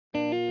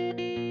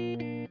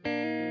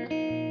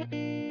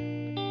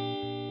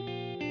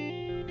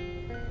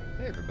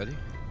everybody.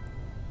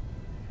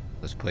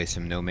 Let's play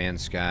some No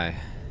Man's Sky.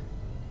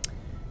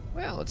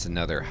 Well, it's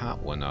another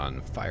hot one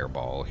on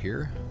Fireball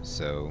here,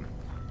 so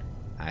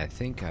I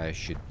think I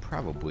should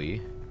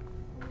probably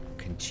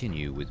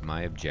continue with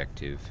my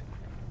objective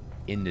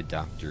in the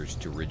Doctor's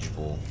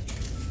dirigible.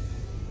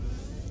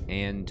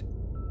 And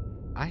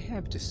I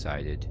have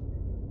decided,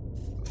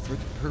 for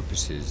the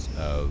purposes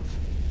of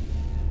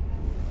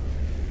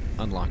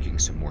unlocking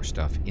some more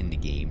stuff in the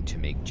game to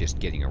make just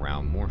getting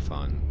around more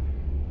fun,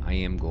 I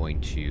am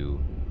going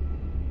to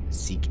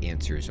seek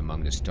answers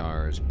among the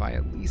stars by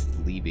at least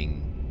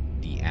leaving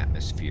the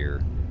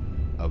atmosphere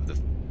of the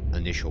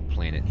initial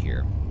planet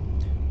here.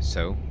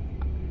 So,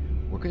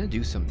 we're going to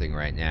do something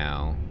right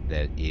now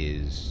that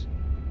is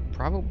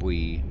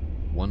probably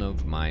one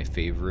of my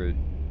favorite,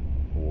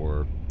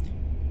 or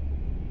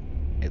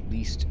at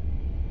least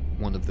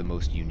one of the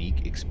most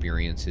unique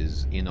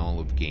experiences in all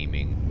of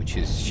gaming, which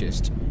is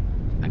just,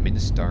 I'm in a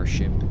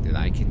starship that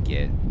I can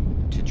get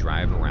to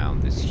drive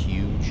around this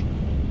huge,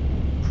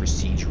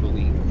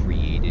 procedurally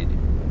created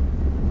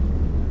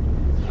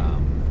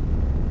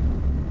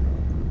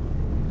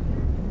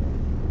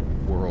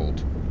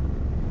world,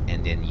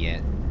 and then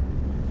yet,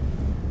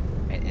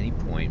 at any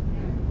point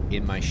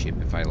in my ship,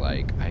 if I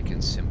like, I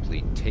can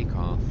simply take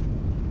off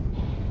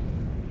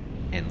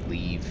and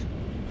leave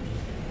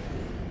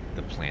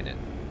the planet.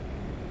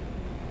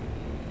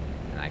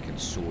 And I can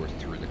soar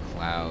through the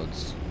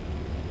clouds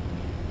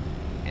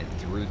and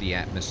through the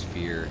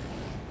atmosphere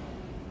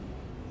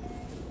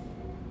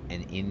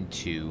and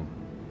into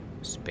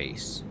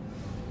space.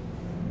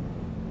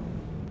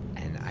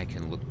 And I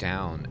can look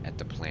down at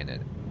the planet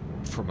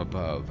from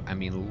above. I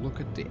mean, look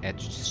at the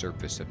etched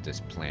surface of this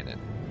planet.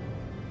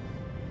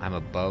 I'm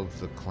above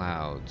the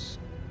clouds.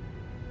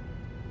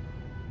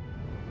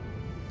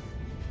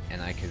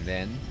 And I can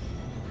then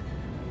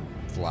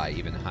fly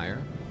even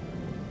higher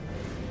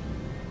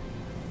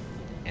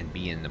and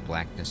be in the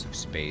blackness of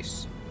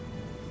space,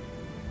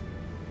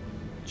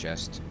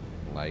 just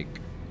like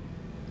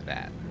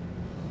that.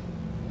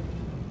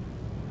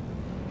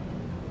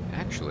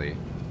 Actually,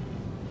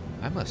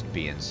 I must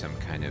be in some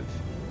kind of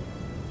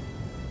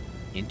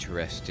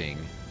interesting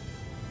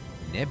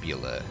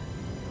nebula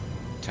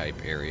type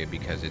area,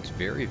 because it's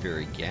very,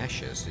 very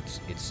gaseous.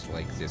 It's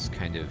like this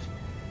kind of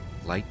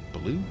light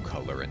blue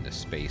color in the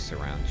space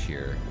around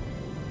here.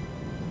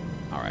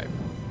 Alright,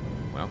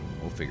 well,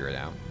 we'll figure it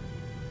out.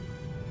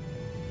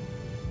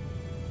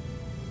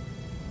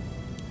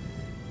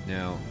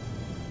 Now,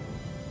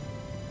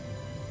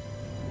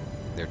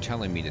 they're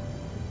telling me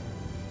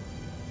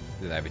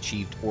that I've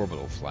achieved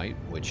orbital flight,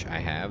 which I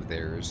have.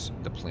 There's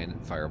the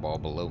planet Fireball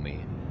below me.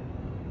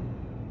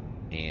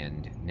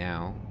 And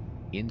now,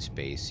 in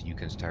space, you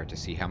can start to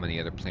see how many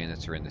other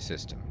planets are in the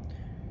system.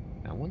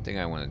 Now, one thing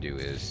I want to do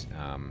is,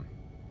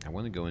 I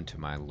want to go into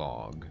my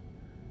log,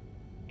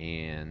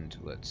 and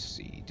let's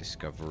see,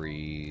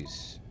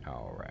 discoveries.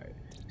 Alright,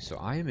 so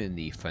I am in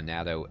the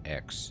Fanato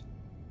X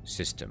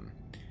system.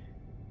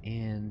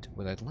 And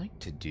what I'd like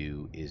to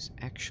do is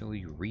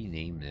actually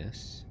rename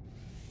this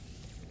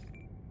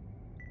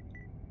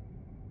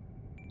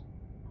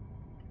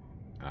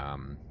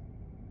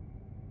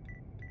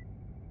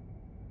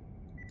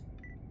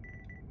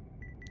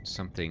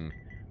something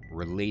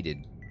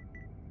related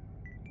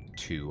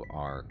to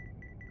our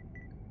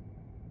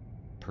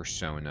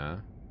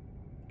persona.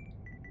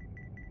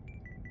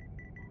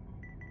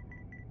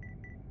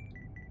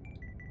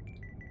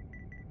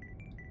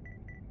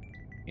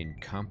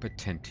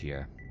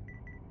 Incompetentia.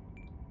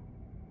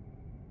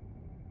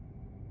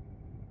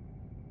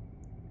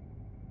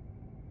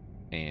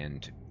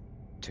 And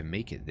to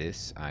make it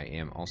this, I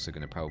am also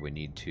going to probably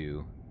need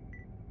to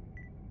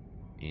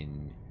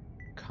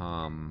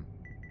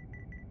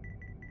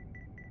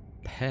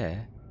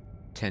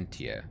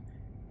incompetentia,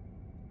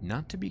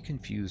 not to be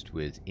confused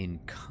with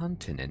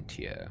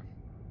incontinentia.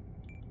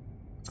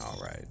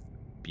 Alright,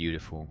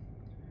 beautiful.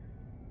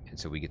 And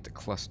so we get the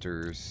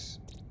clusters,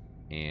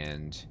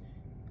 and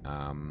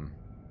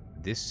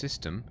this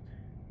system,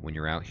 when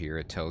you're out here,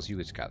 it tells you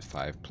it's got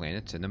 5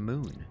 planets and a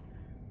moon.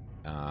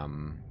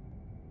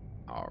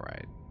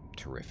 Alright,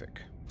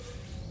 terrific.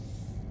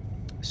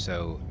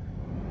 So,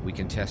 we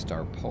can test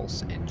our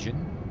pulse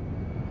engine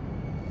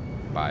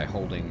by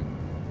holding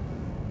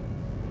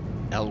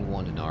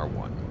L1 and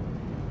R1.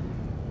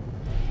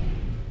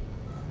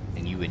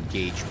 And you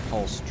engage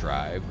pulse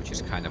drive, which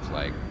is kind of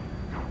like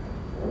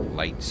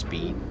light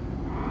speed,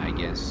 I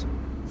guess.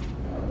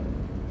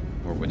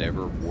 Or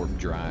whatever, warp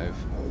drive.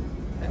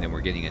 And then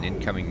we're getting an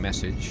incoming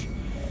message.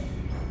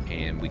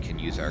 And we can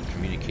use our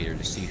communicator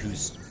to see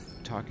who's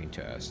talking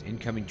to us.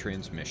 Incoming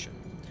transmission.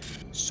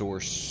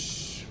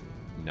 Source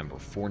number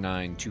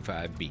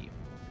 4925B.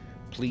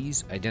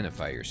 Please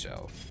identify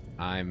yourself.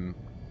 I'm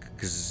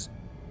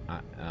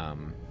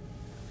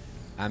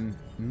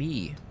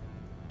me.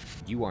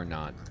 You are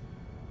not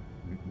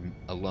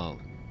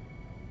alone.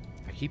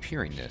 I keep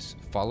hearing this.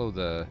 Follow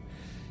the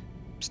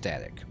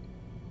static.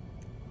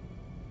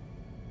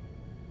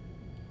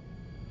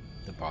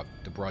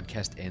 The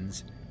broadcast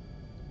ends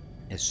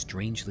as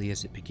strangely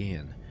as it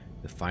began.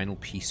 The final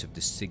piece of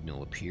the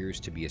signal appears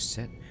to be a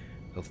set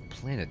of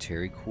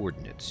planetary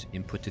coordinates.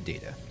 Input the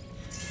data.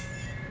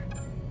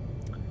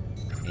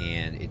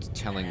 And it's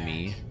telling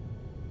me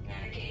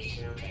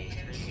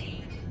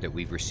that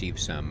we've received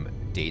some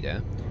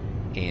data,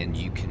 and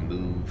you can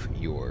move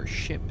your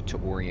ship to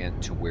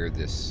orient to where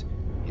this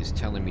is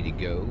telling me to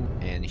go.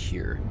 And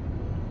here,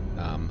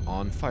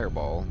 on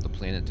Fireball, the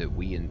planet that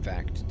we in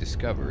fact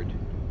discovered,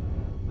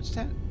 what's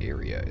that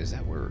area? Is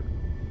that where,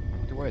 I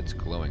wonder why it's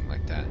glowing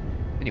like that.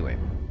 Anyway,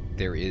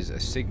 there is a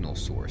signal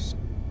source,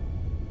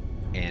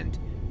 and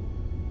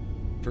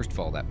first of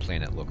all, that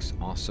planet looks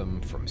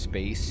awesome from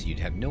space. You'd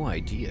have no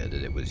idea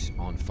that it was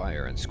on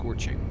fire and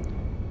scorching.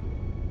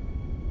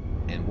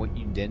 And what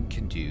you then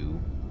can do,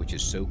 which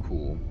is so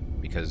cool,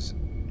 because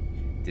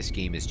this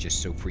game is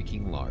just so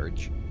freaking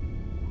large,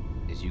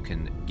 is you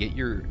can get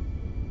your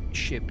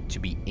ship to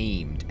be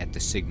aimed at the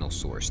signal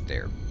source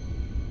there.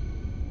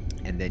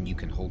 And then you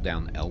can hold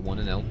down L1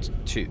 and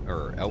L2,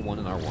 or L1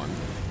 and R1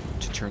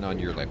 to turn on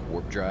your, like,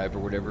 warp drive or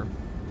whatever.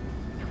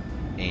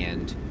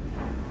 And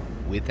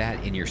with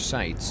that in your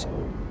sights,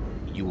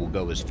 you will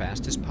go as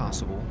fast as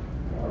possible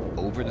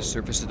over the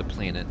surface of the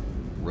planet,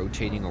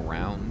 rotating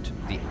around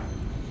the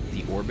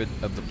orbit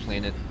of the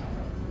planet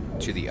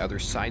to the other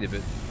side of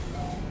it.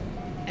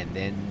 And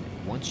then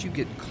once you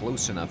get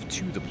close enough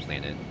to the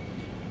planet,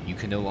 you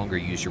can no longer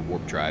use your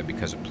warp drive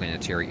because of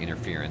planetary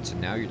interference,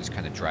 and now you're just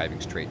kind of driving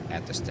straight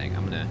at this thing.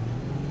 I'm gonna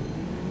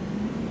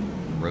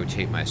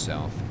rotate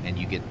myself, and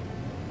you get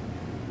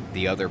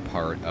the other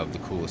part of the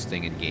coolest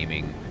thing in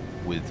gaming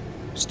with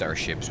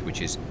starships,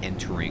 which is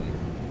entering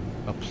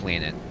a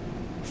planet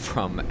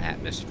from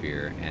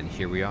atmosphere. And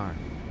here we are.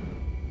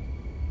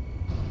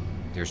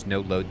 There's no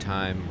load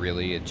time,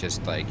 really. It's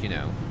just like, you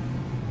know,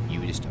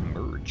 you just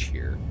emerge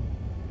here.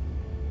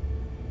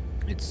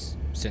 It's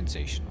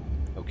sensational.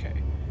 Okay.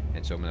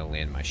 And so I'm going to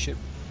land my ship.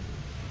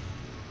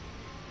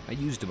 I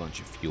used a bunch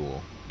of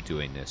fuel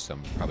doing this, so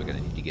I'm probably going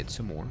to need to get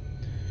some more.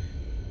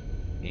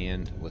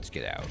 And let's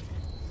get out.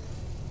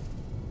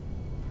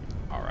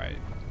 Alright,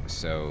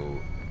 so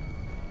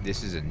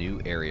this is a new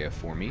area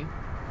for me.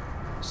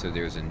 So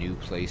there's a new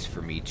place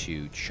for me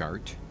to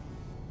chart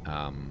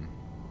and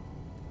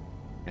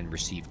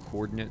receive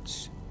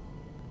coordinates.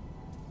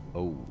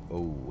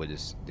 What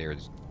is,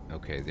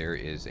 okay, there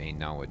is a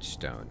knowledge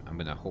stone. I'm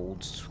going to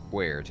hold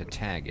square to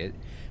tag it.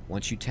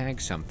 Once you tag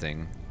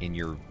something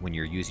when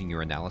you're using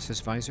your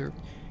analysis visor,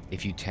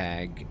 if you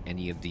tag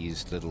any of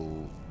these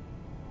little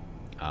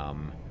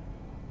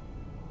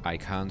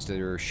icons that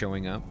are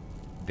showing up,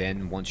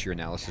 then once your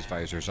analysis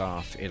visor's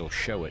off, it'll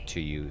show it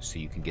to you so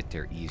you can get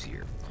there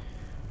easier.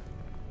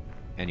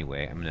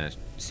 Anyway, I'm going to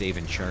save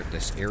and chart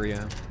this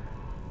area,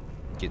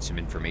 get some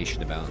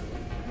information about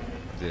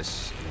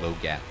this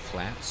Logat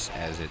Flats,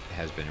 as it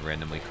has been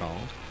randomly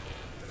called.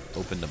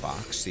 Open the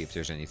box, see if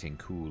there's anything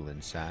cool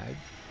inside.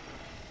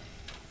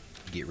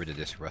 Get rid of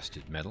this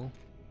rusted metal.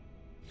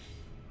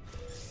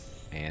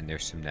 And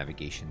there's some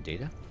navigation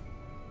data.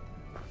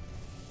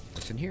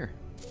 What's in here?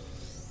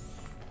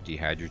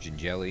 Dehydrogen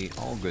jelly,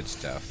 all good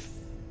stuff.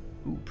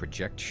 Ooh,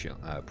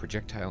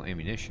 projectile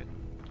ammunition.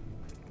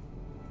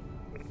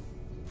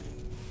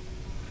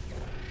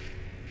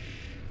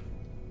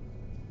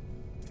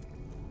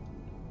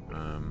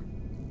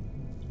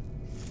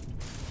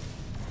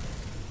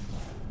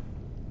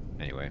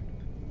 Anyway,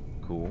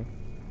 cool.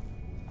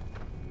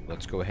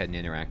 Let's go ahead and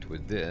interact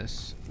with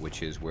this,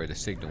 which is where the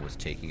signal was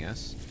taking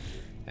us,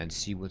 and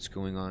see what's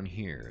going on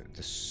here.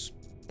 The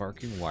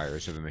sparking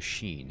wires of a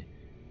machine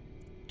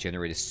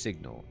generate a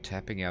signal,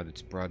 tapping out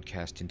its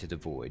broadcast into the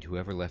void.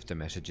 Whoever left the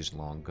message is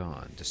long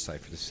gone.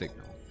 Decipher the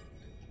signal.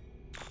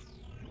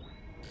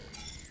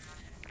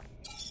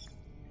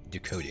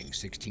 Decoding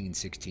 16,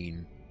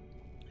 16,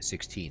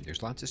 16.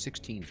 There's lots of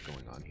 16s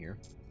going on here.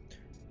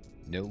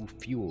 No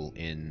fuel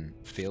in.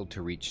 Failed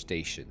to reach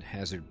station.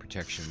 Hazard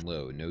protection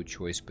low. No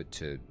choice but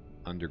to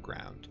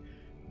underground.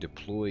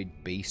 Deployed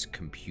base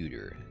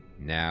computer.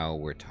 Now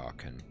we're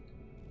talking.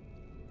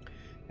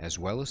 As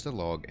well as the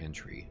log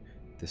entry,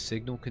 the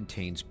signal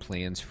contains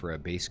plans for a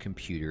base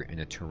computer and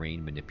a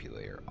terrain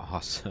manipulator.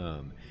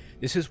 Awesome.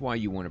 This is why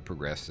you want to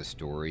progress the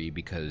story,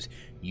 because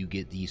you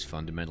get these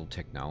fundamental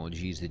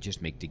technologies that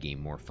just make the game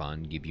more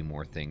fun, give you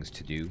more things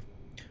to do.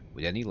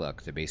 With any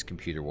luck, the base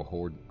computer will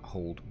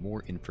hold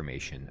more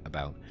information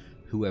about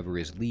whoever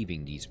is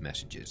leaving these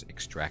messages.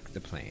 Extract the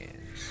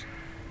plans.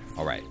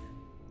 Alright,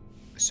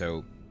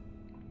 so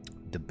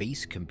the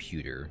base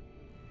computer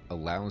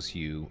allows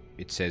you,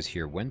 it says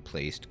here, when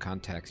placed,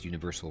 contacts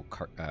Universal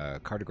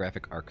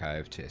Cartographic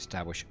Archive to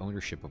establish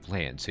ownership of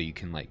land. So you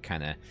can, like,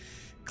 kind of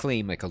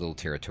claim like a little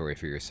territory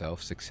for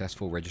yourself.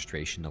 Successful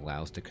registration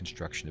allows the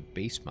construction of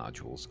base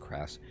modules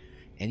across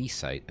any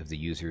site of the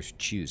user's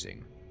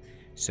choosing.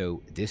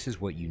 So this is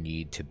what you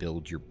need to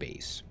build your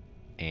base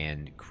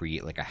and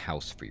create like a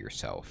house for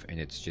yourself, and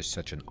it's just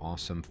such an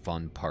awesome,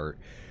 fun part.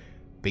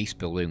 Base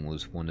building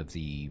was one of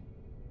the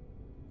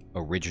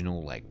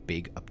original like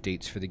big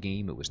updates for the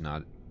game. It was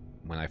not,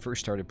 when I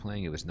first started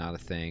playing, it was not a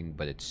thing,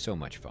 but it's so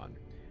much fun.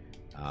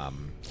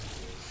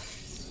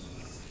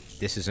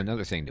 This is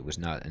another thing that was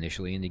not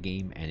initially in the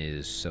game, and it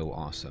is so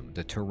awesome.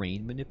 The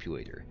Terrain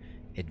Manipulator.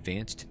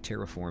 Advanced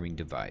terraforming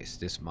device.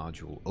 This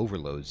module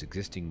overloads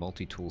existing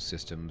multi-tool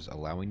systems,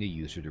 allowing the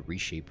user to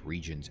reshape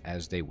regions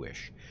as they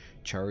wish,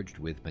 charged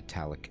with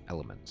metallic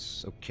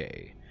elements.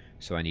 Okay,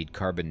 so I need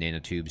carbon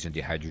nanotubes and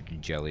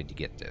dehydrogen jelly to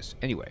get this.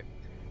 Anyway,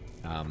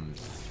 I'm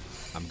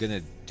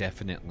gonna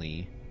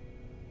definitely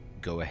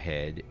go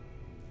ahead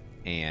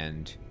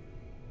and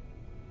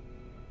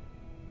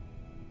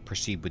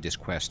proceed with this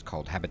quest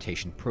called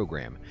Habitation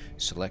Program.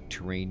 Select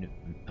terrain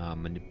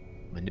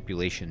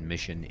manipulation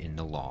mission in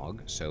the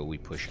log. So we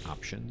push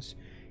options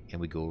and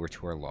we go over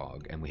to our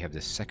log, and we have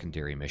this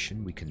secondary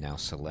mission we can now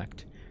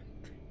select,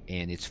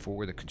 and it's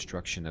for the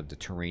construction of the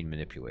terrain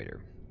manipulator.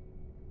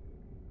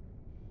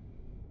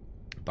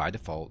 By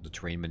default, the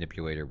terrain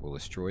manipulator will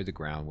destroy the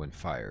ground when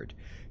fired.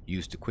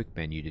 Use the quick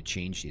menu to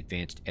change the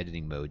advanced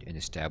editing mode and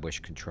establish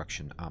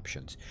construction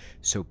options.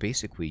 So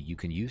basically, you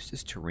can use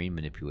this terrain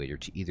manipulator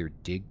to either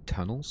dig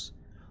tunnels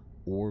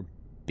or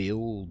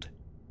build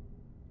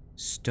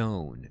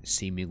stone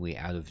seemingly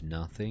out of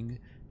nothing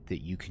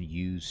that you can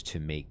use to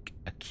make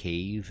a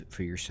cave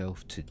for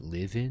yourself to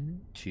live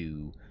in,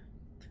 to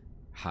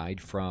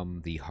hide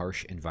from the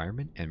harsh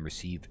environment and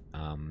receive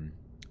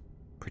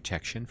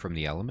protection from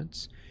the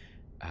elements.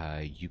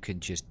 You can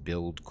just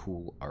build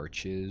cool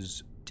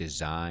arches,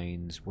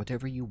 designs,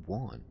 whatever you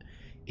want.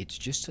 It's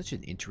just such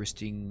an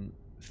interesting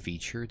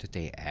feature that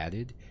they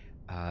added,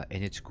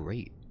 and it's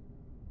great.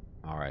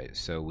 Alright,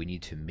 so we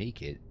need to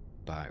make it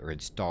by, or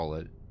install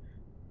it,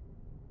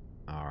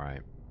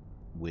 alright,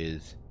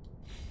 with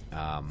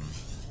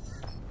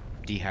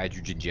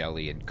dehydrogen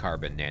jelly and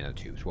carbon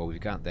nanotubes. Well,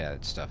 we've got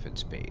that stuff in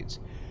spades.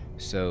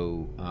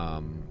 So,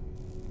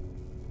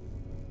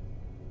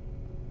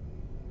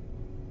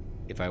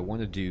 if I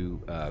want to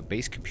do,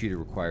 base computer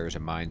requires a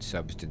mined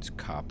substance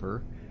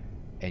copper,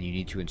 and you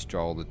need to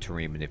install the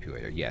terrain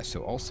manipulator. Yeah,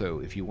 so also,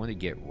 if you want to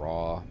get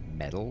raw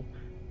metal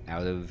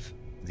out of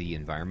the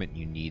environment,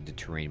 you need the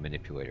terrain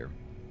manipulator.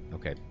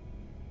 Okay.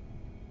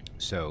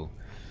 So,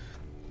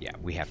 yeah,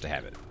 we have to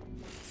have it.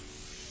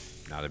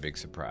 Not a big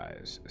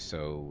surprise.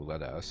 So,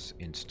 let us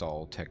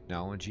install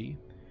technology.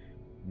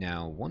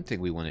 Now, one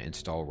thing we want to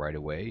install right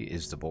away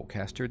is the bolt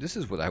caster. This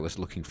is what I was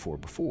looking for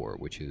before,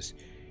 which is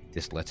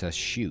this lets us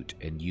shoot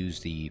and use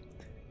the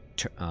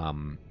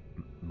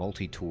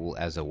multi-tool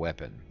as a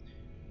weapon.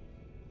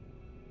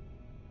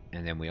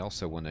 And then we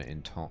also want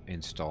to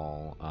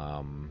install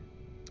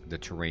the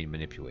terrain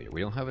manipulator. We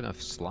don't have enough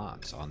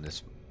slots on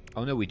this.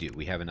 Oh no, we do.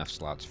 We have enough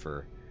slots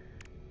for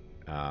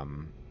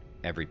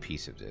every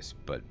piece of this,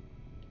 but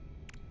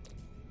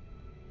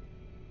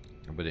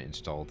I'm going to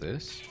install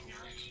this,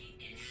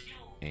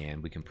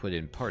 and we can put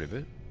in part of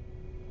it,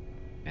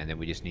 and then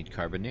we just need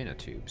carbon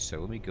nanotubes. So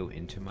let me go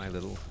into my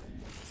little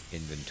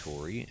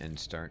inventory and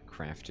start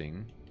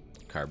crafting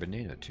carbon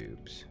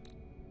nanotubes.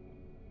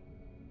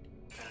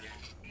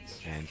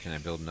 And can I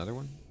build another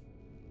one?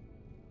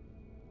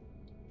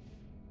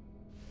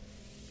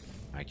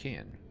 I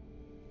can.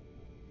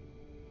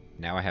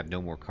 Now I have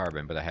no more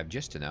carbon, but I have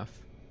just enough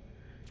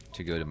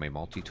to go to my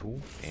multi-tool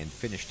and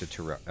finish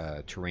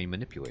the terrain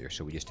manipulator.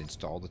 So we just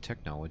install the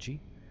technology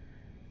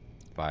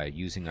by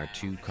using our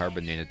 2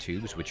 carbon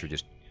nanotubes, which are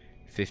just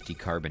 50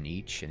 carbon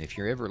each. And if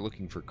you're ever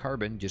looking for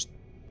carbon, just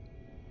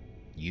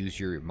use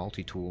your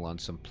multi-tool on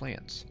some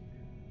plants.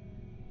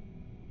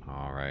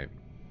 Alright.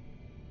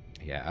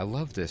 Yeah, I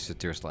love this, that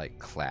there's like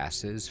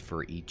classes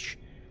for each.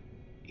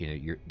 You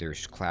know,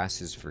 there's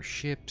classes for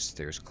ships,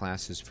 there's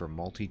classes for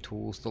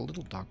multi-tools. The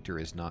little doctor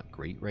is not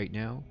great right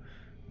now,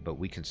 but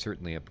we can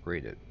certainly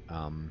upgrade it.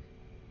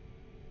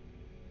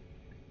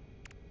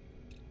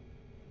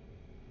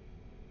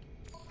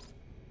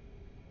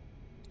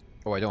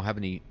 Oh, I don't have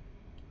any.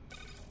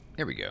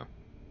 There we go.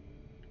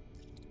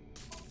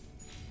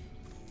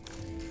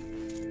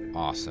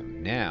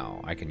 Awesome.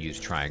 Now I can use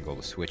triangle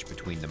to switch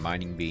between the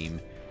mining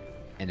beam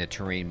and the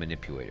terrain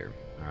manipulator.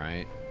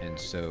 Alright, and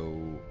so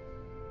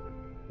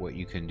what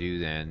you can do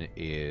then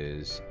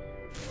is,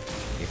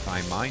 if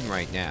I mine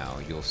right now,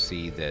 you'll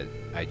see that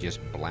I just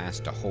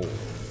blast a hole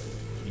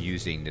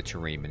using the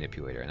terrain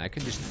manipulator, and I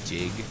can just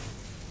dig,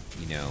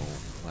 you know,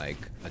 like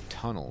a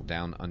tunnel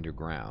down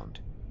underground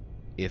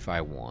if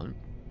I want,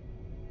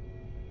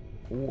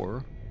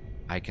 or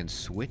I can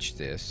switch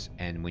this,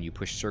 and when you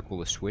push circle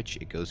to switch,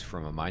 it goes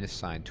from a minus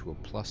sign to a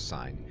plus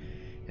sign.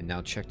 And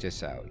now check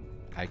this out.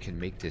 I can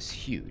make this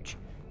huge,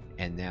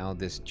 and now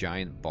this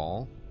giant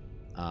ball,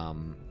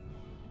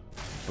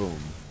 boom,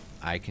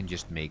 I can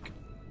just make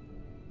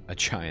a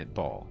giant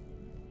ball.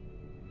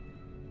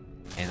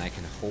 And I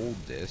can hold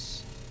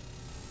this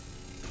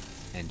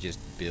and just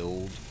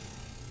build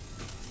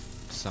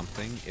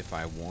something if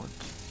I want.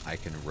 I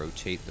can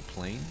rotate the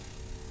plane.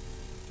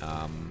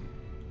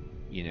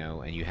 You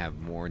know, and you have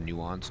more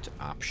nuanced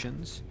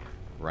options,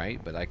 right?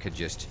 But I could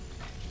just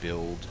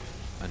build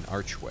an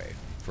archway,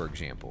 for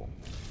example.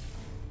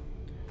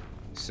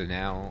 So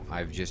now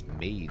I've just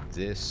made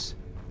this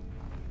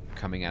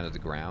coming out of the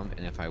ground,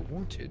 and if I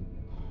wanted,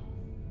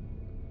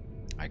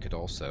 I could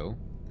also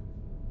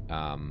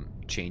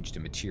change the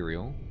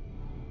material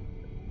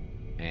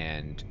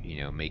and, you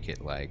know, make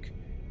it like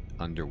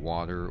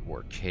underwater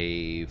or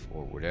cave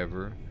or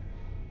whatever.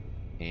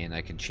 And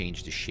I can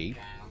change the shape.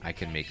 I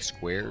can make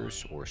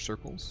squares or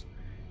circles.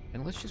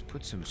 And let's just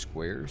put some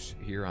squares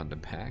here on the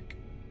pack.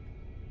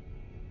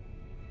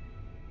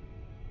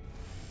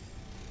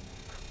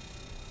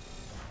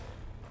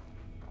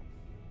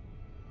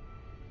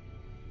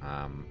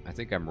 I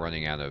think I'm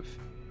running out of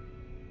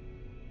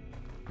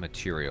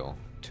material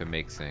to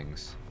make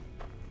things.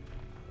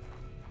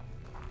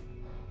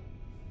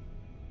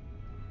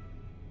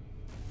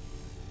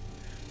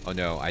 Oh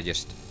no, I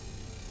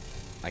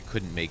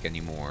couldn't make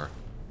any more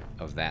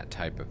of that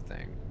type of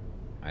thing,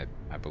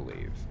 I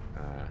believe.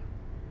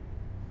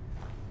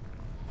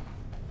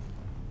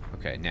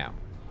 Okay, now,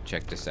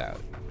 check this out.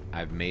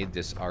 I've made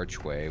this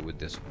archway with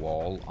this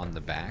wall on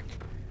the back,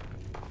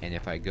 and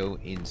if I go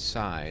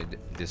inside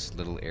this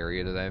little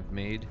area that I've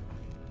made,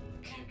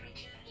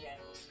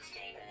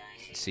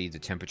 see the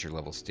temperature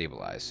level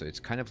stabilize. So it's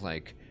kind of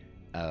like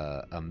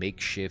a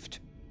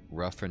makeshift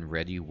rough and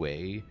ready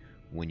way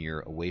when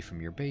you're away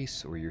from your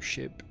base or your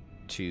ship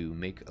to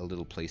make a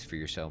little place for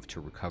yourself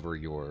to recover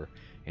your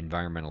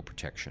environmental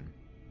protection.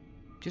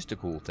 Just a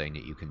cool thing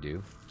that you can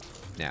do.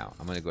 Now,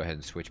 I'm going to go ahead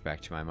and switch back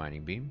to my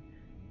mining beam.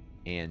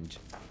 And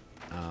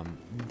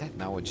that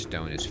knowledge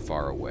stone is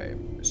far away.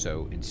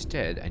 So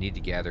instead, I need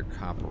to gather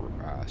copper.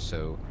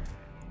 So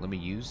let me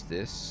use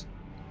this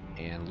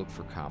and look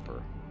for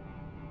copper.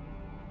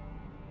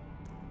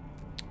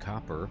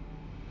 Copper.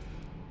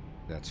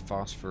 That's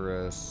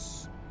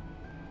phosphorus.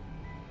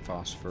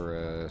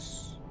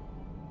 Phosphorus.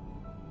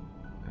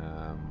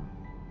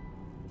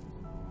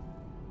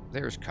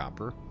 There's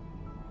copper.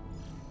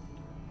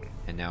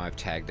 And now I've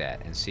tagged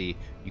that. And see,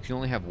 you can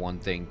only have one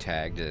thing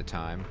tagged at a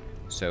time.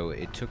 So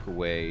it took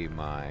away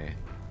my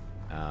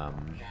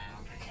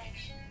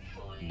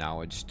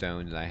knowledge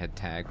stone that I had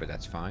tagged, but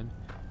that's fine.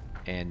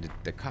 And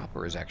the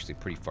copper is actually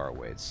pretty far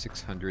away. It's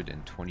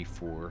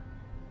 624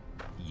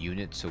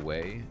 units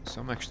away.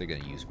 So I'm actually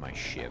going to use my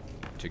ship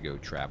to go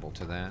travel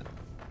to that.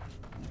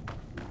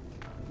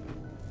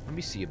 Let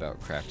me see about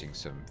crafting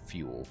some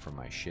fuel for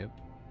my ship.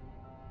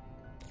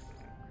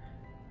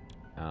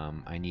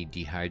 I need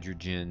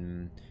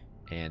dehydrogen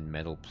and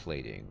metal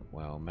plating.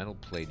 Well, metal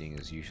plating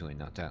is usually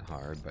not that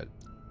hard, but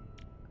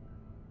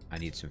I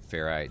need some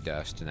ferrite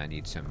dust and I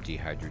need some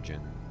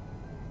dehydrogen.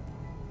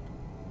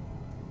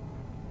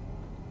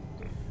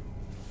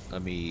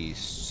 Let me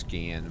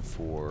scan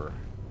for...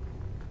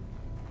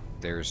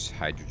 There's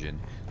hydrogen.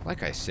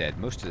 Like I said,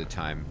 most of the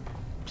time,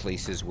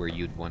 places where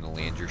you'd want to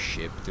land your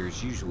ship,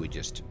 there's usually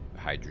just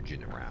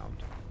hydrogen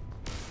around.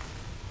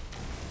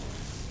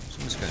 So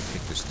I'm just going to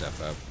pick this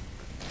stuff up.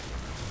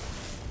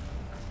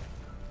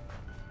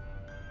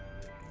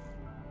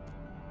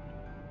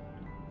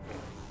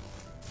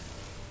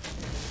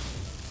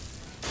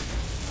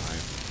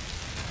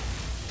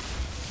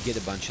 Get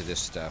a bunch of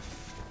this stuff.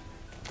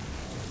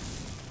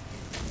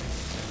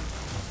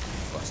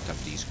 Bust up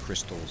these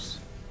crystals.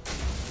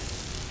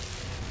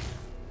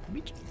 Let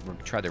me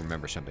try to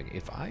remember something.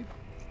 If I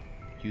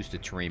use the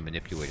terrain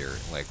manipulator,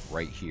 like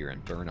right here,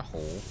 and burn a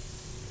hole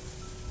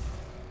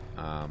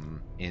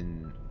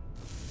in...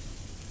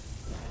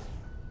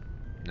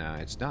 Nah,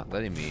 it's not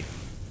letting me...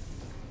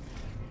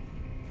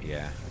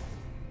 Yeah.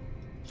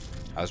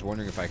 I was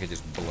wondering if I could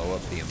just blow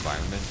up the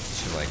environment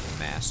to, like,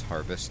 mass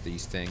harvest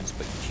these things,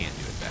 but you can't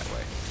do it that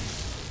way.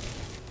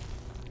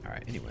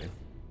 Alright, anyway.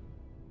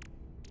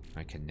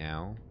 I can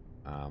now,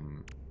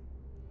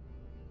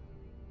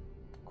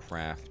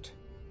 craft...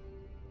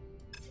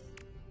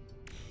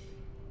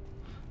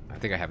 I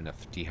think I have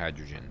enough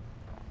dehydrogen.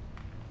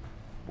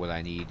 What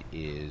I need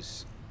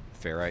is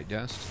ferrite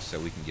dust, so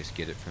we can just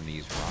get it from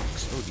these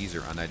rocks. Oh, these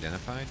are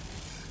unidentified.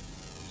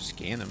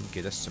 Scan them,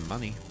 get us some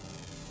money.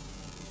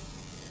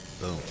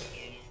 Boom.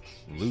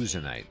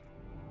 Lusenite.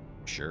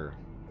 Sure.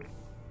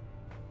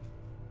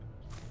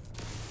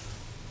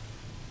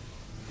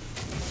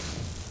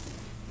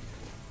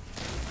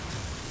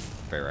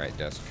 Ferrite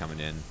dust coming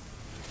in.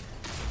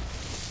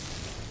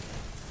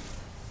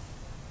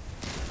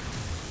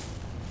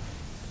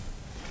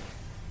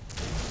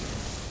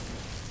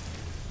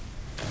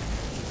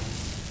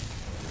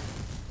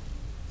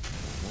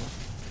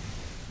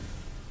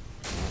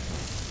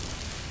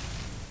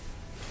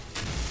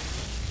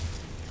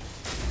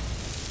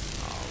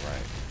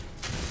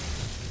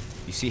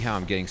 See how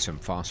I'm getting some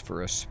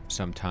phosphorus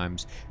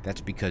sometimes?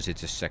 That's because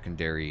it's a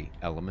secondary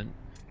element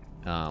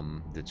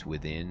that's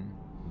within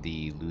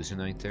the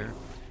lusenite there.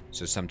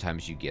 So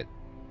sometimes you get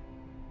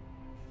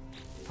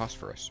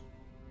phosphorus.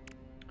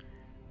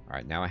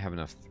 Alright, now I have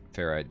enough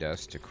ferrite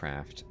dust to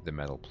craft the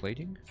metal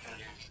plating.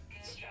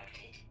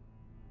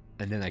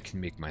 And then I can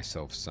make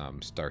myself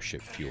some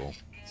starship fuel.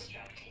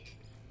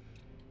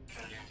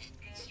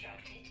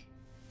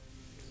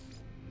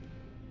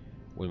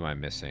 What am I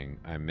missing?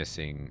 I'm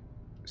missing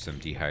some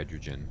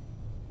dehydrogen.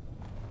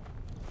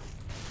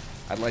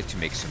 I'd like to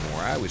make some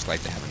more. I always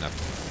like to have enough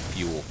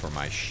fuel for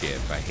my ship.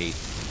 I hate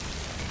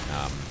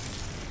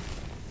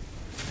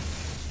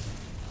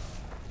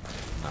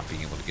not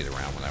being able to get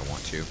around when I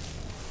want to.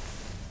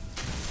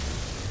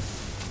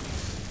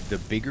 The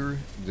bigger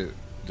the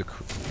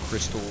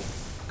crystal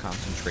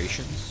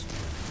concentrations,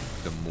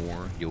 the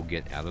more you'll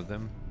get out of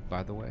them,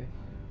 by the way.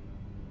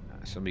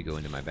 So let me go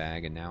into my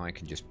bag, and now I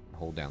can just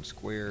hold down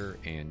square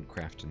and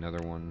craft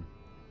another one.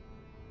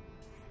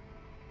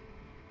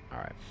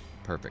 Alright,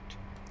 perfect.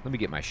 Let me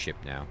get my ship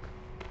now.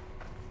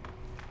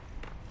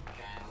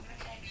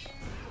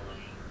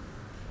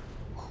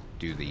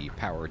 Do the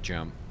power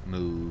jump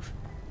move,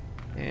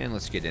 and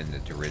let's get into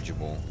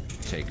dirigible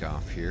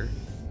takeoff here.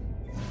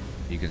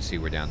 You can see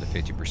we're down to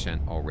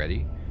 50%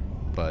 already,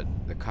 but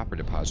the copper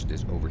deposit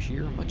is over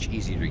here, much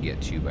easier to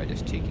get to by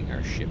just taking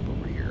our ship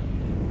over here.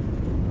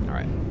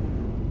 Alright,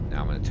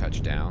 now I'm going to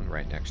touch down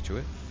right next to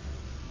it.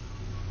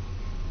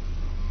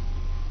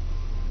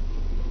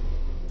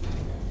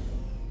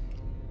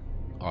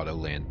 Auto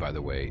land, by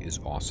the way, is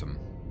awesome.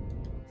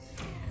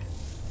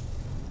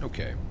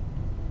 Okay.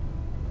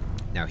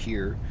 Now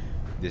here,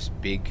 this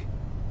big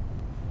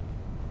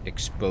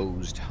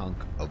exposed hunk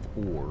of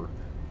ore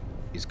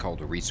is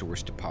called a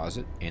resource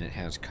deposit, and it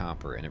has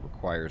copper, and it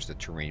requires the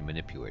terrain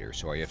manipulator.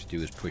 So all you have to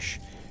do is push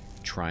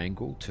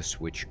triangle to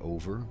switch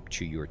over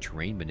to your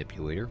terrain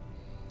manipulator,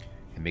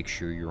 and make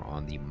sure you're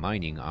on the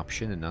mining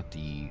option and not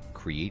the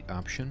create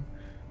option,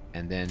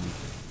 and then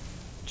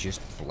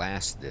just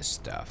blast this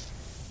stuff.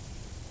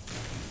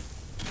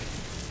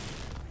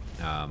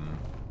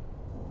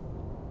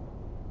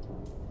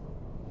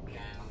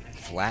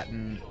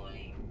 Flatten,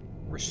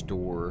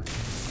 restore,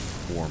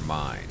 or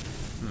mine.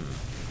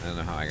 I don't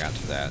know how I got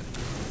to that.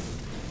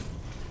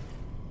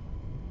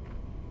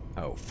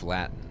 Oh,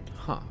 flatten.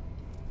 Huh.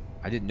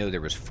 I didn't know there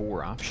was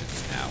 4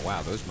 options now.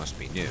 Wow, those must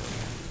be new.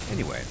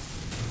 Anyway,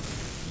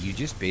 you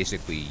just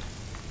basically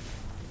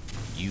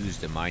use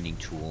the mining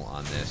tool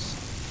on this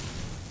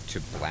to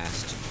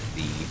blast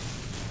the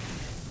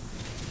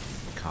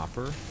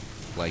copper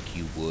like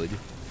you would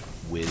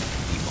with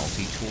the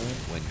multi-tool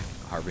when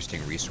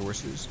harvesting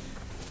resources.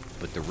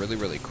 But the really,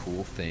 really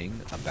cool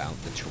thing about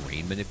the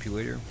terrain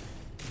manipulator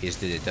is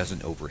that it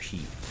doesn't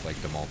overheat like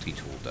the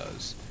multi-tool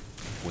does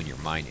when you're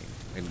mining.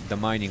 The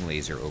mining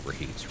laser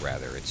overheats,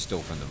 rather. It's still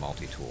from the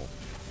multi-tool.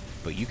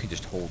 But you can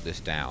just hold this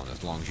down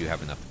as long as you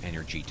have enough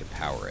energy to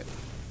power it.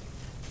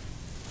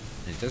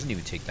 And it doesn't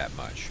even take that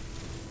much.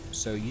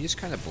 So you just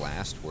kind of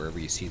blast wherever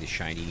you see the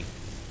shiny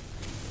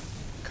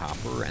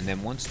copper, and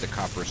then once the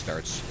copper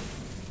starts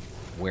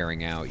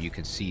wearing out, you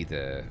can see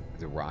the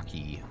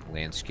rocky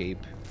landscape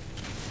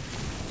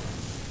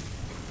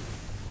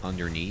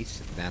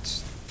underneath.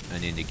 That's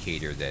an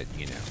indicator that,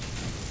 you know,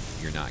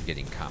 you're not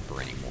getting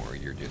copper anymore.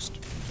 You're just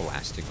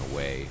blasting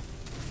away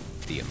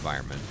the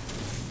environment.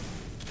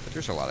 But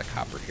there's a lot of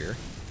copper here,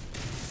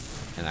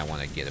 and I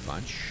want to get a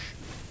bunch.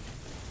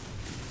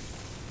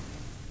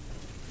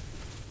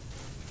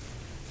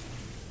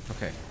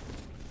 Okay.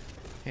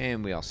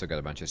 And we also got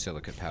a bunch of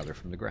silicate powder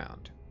from the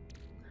ground.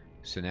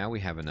 So now we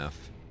have enough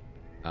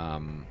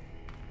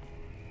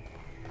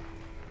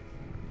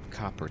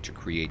copper to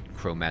create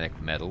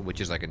chromatic metal, which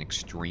is like an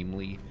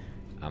extremely...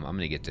 I'm going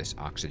to get this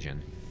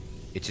oxygen.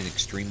 It's an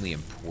extremely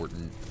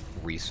important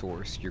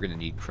resource. You're going to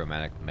need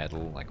chromatic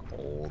metal like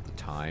all the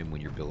time when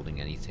you're building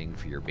anything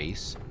for your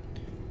base.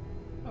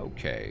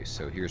 Okay,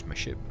 so here's my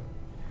ship.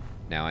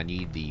 Now I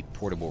need the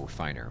portable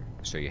refiner.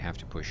 So you have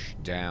to push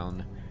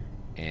down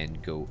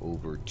and go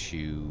over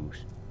to...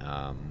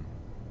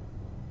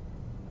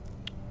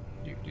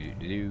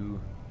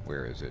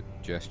 where is it?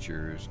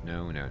 Gestures.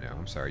 No.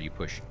 I'm sorry. You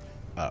push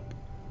up.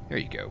 There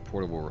you go.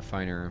 Portable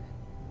refiner.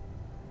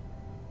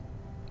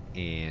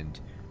 And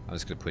I'm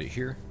just going to put it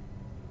here.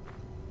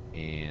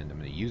 And I'm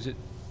going to use it.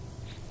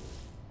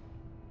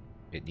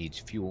 It needs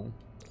fuel,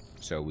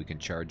 so we can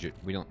charge it.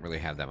 We don't really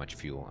have that much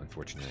fuel,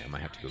 unfortunately. I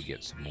might have to go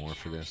get some more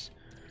for this.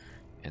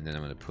 And then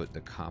I'm going to put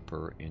the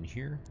copper in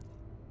here.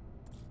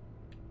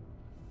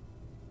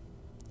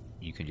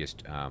 You can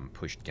just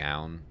push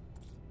down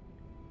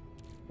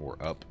or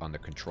up on the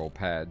control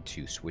pad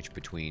to switch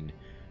between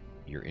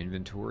your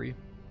inventory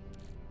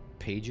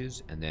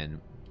pages, and then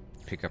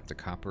pick up the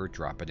copper,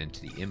 drop it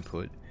into the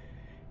input,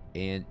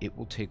 and it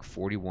will take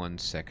 41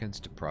 seconds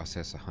to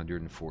process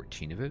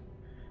 114 of it.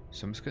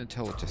 So I'm just going to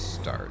tell it to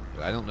start,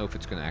 but I don't know if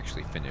it's going to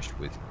actually finish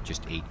with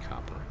just 8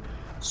 copper.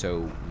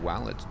 So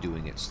while it's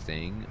doing its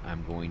thing,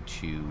 I'm going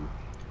to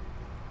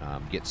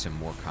get some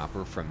more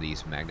copper from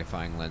these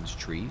magnifying lens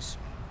trees.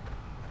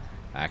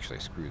 Actually,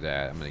 screw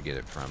that. I'm going to get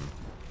it from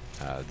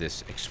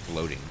this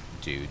exploding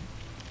dude.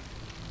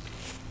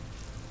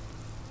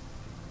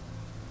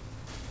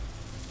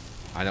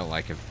 I don't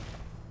like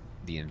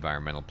the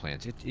environmental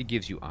plants. It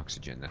gives you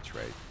oxygen, that's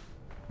right.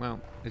 Well,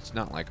 it's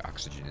not like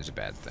oxygen is a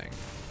bad thing.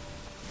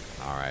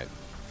 Alright.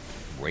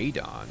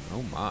 Radon?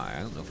 Oh my, I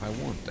don't know if I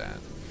want that.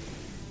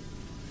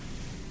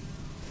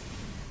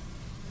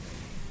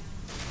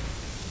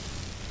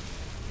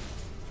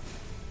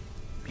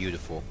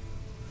 Beautiful.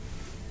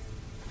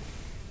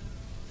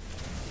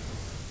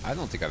 I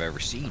don't think I've ever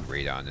seen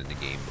radon in the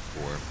game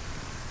before.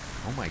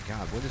 Oh my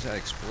god, what is that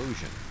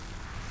explosion?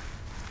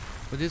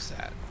 What is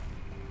that?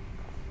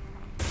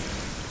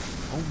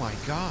 Oh my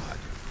god.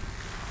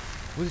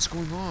 What is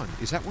going on?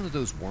 Is that one of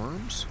those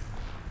worms?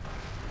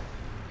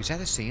 Is that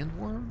a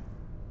sandworm?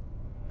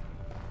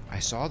 I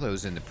saw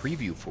those in the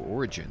preview for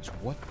Origins.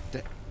 What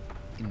the...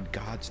 in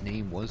God's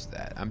name was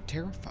that? I'm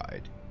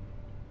terrified.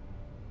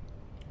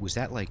 Was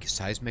that like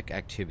seismic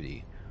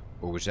activity?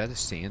 Or was that a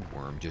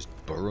sandworm just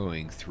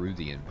burrowing through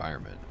the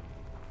environment?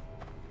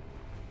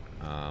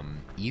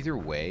 Either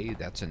way,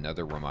 that's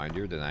another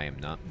reminder that I am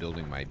not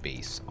building my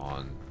base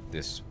on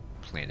this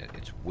planet.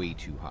 It's way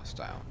too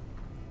hostile.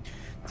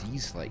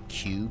 These like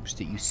cubes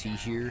that you see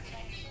here,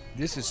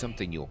 this is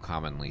something you'll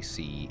commonly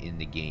see in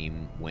the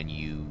game when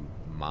you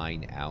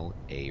mine out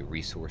a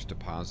resource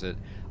deposit.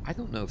 I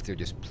don't know if they're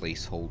just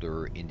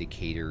placeholder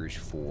indicators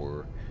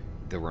for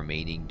the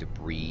remaining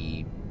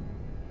debris,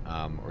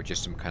 or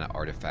just some kind of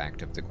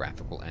artifact of the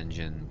graphical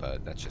engine,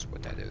 but that's just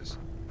what that is.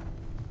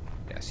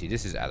 Yeah, see,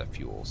 this is out of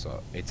fuel,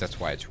 so that's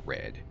why it's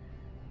red.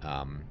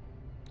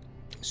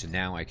 So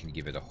now I can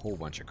give it a whole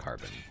bunch of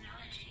carbon,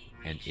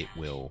 and it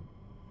will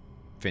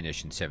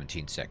finish in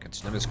 17 seconds.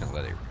 And I'm just going to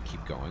let it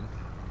keep going.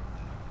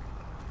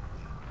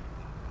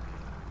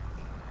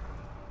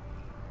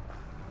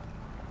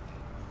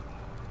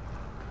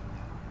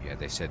 Yeah,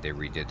 they said they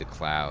redid the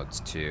clouds,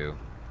 too.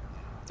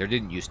 There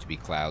didn't used to be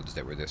clouds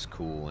that were this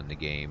cool in the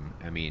game.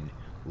 I mean,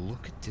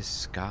 look at this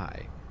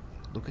sky.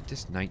 Look at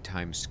this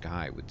nighttime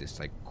sky with this,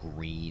 like,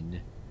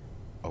 green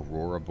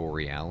aurora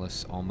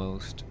borealis,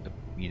 almost.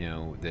 You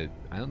know,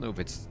 I don't know if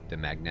it's the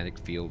magnetic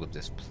field of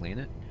this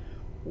planet,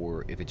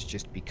 or if it's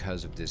just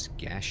because of this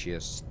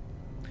gaseous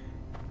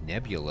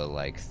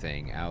nebula-like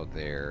thing out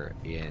there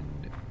in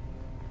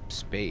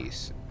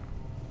space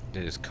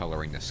that is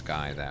coloring the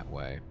sky that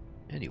way.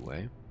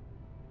 Anyway,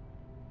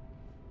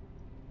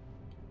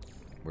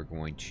 we're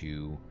going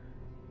to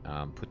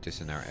put this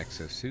in our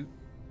exosuit.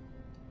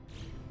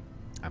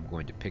 I'm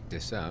going to pick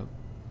this up,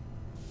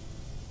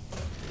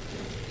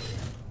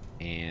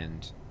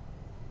 and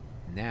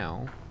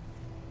now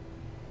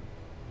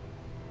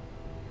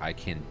I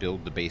can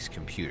build the base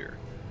computer,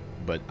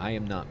 but I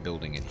am not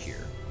building it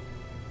here.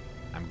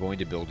 I'm going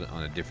to build it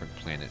on a different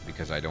planet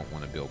because I don't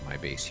want to build my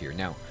base here.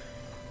 Now,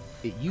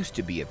 it used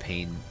to be a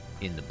pain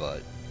in the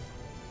butt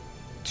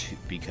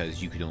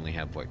because you could only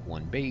have like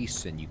one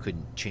base and you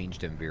couldn't change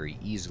them very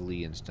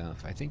easily and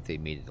stuff. I think they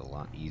made it a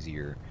lot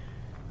easier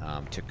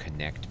to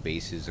connect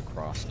bases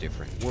across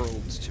different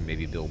worlds, to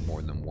maybe build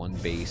more than one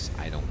base.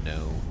 I don't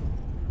know,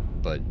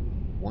 but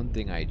one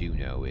thing I do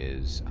know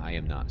is I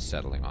am not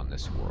settling on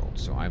this world,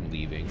 so I'm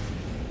leaving.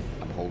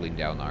 I'm holding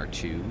down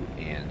R2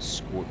 and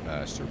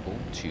circle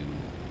to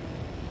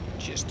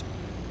just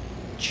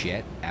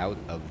jet out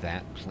of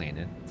that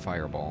planet,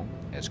 Fireball,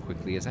 as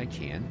quickly as I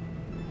can.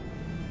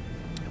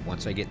 And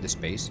once I get into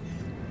space,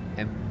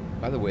 and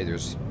by the way,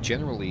 there's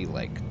generally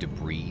like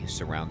debris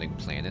surrounding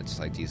planets,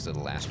 like these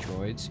little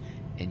asteroids,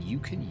 and you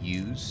can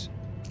use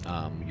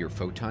your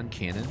photon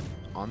cannon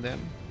on them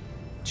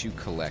to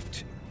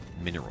collect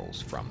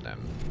minerals from them.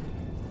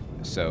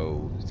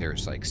 So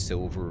there's like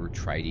silver,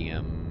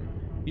 tritium.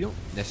 You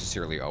don't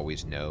necessarily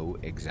always know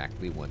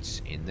exactly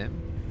what's in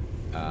them,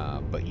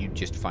 but you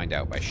just find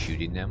out by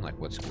shooting them, like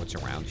what's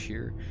around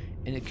here,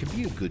 and it can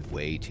be a good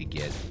way to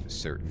get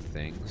certain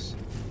things.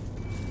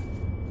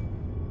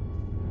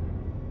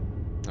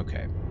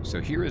 Okay,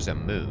 so here is a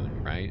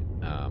moon, right?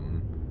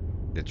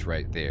 That's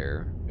right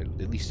there.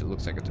 At least it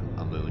looks like it's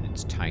a moon.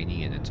 It's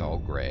tiny and it's all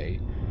gray.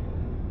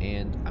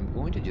 And I'm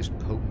going to just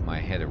poke my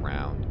head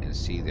around and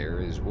see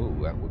there is, whoa,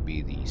 that would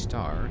be the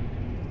star.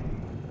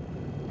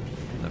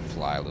 I'm going to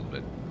fly a little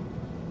bit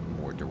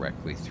more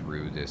directly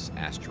through this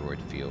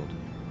asteroid field.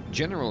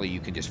 Generally, you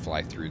can just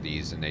fly through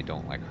these and they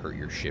don't like hurt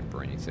your ship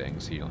or anything,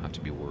 so you don't have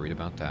to be worried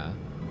about that.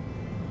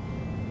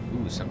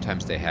 Ooh,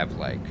 sometimes they have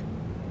like,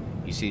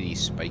 you see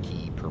these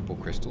spiky purple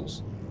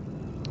crystals?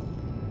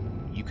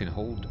 You can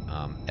hold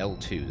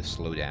L2 to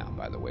slow down,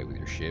 by the way, with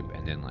your ship,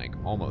 and then like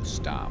almost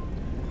stop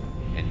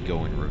and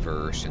go in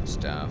reverse and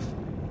stuff,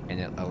 and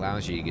it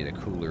allows you to get a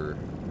cooler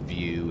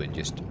view. And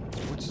just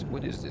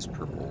what is this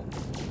purple?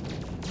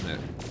 I'm gonna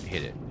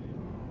hit it.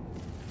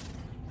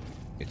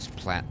 It's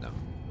platinum.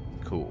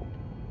 Cool.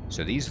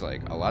 So these,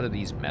 like, a lot of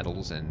these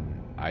metals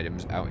and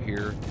items out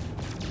here,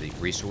 the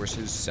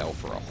resources sell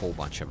for a whole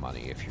bunch of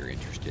money if you're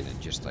interested in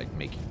just like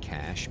making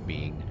cash.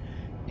 Being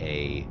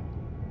a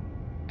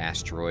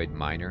asteroid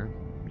miner,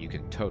 you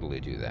can totally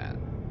do that.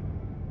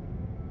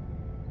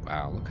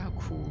 Wow, look how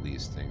cool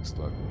these things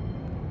look.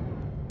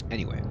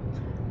 Anyway,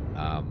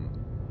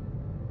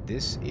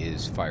 this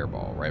is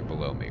Fireball right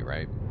below me,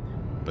 right?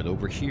 But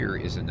over here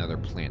is another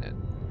planet.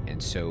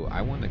 And so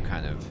I want to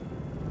kind of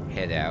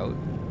head out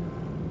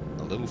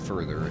a little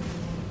further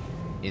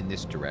in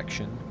this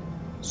direction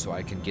so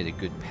I can get a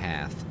good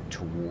path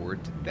toward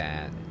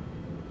that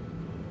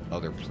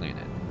other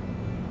planet.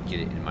 Get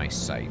it in my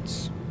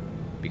sights.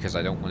 Because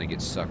I don't want to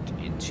get sucked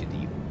into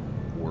the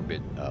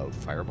orbit of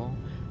Fireball.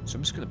 So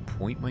I'm just going to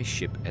point my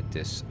ship at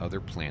this other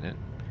planet,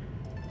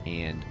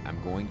 and I'm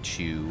going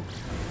to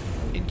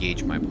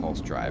engage my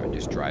pulse drive and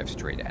just drive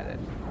straight at it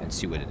and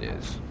see what it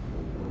is.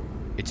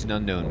 It's an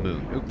unknown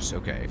moon. Oops,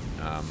 okay.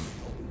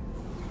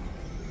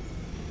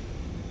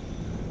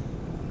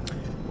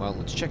 Well,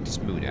 let's check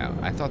this moon out.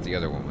 I thought the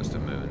other one was the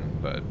moon,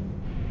 but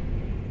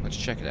let's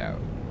check it out.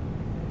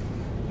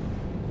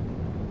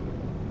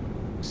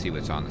 See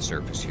what's on the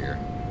surface here.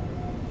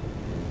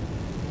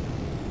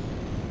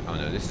 Oh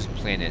no, this is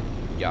planet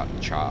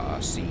Yacha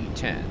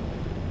C10.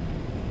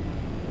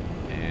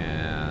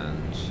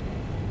 And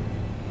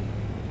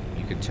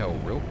you can tell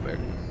real quick.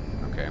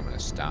 Okay, I'm gonna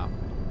stop.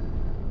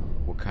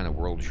 What kind of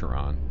world you're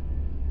on.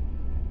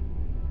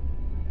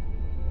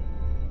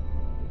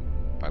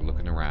 By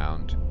looking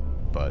around.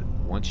 But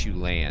once you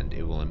land,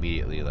 it will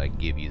immediately like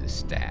give you the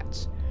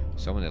stats.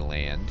 So I'm gonna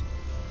land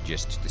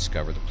just to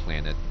discover the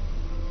planet.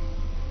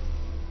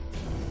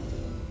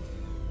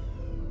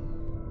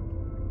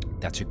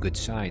 That's a good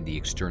sign. The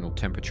external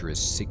temperature is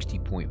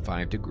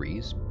 60.5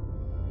 degrees.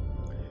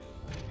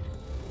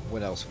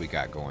 What else we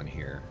got going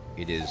here?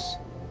 It is...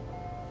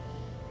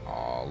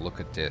 Oh, look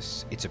at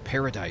this. It's a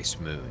paradise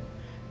moon.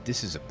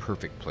 This is a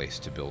perfect place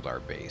to build our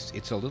base.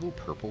 It's a little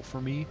purple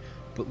for me,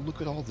 but look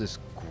at all this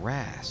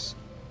grass.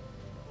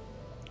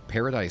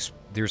 Paradise,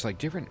 there's like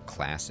different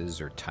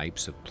classes or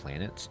types of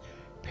planets.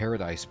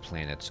 Paradise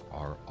planets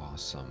are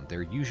awesome.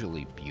 They're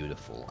usually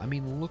beautiful. I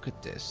mean, look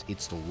at this.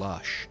 It's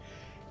lush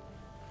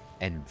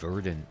and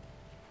verdant.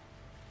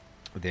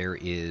 There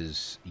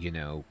is, you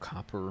know,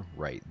 copper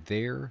right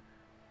there.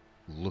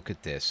 Look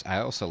at this. I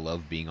also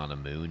love being on a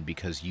moon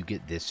because you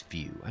get this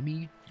view. I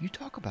mean, you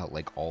talk about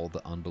like all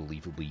the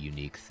unbelievably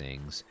unique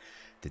things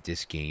that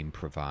this game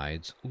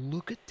provides.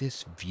 Look at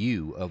this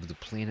view of the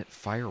planet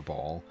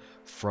Fireball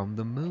from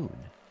the moon.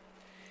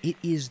 It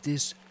is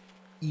this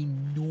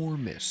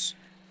enormous,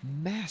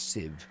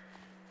 massive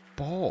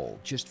ball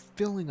just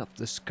filling up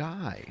the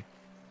sky.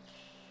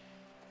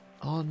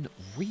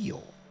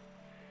 Unreal.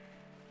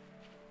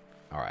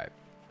 Alright.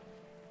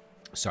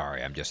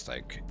 Sorry, I'm just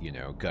like, you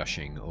know,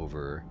 gushing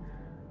over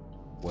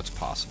what's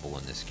possible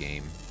in this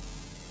game.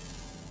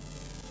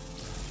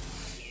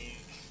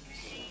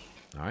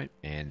 Alright,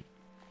 and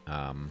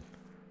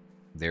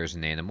there's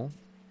an animal.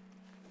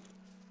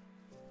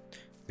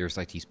 There's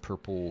like these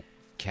purple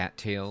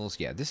cattails.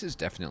 Yeah, this is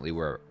definitely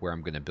where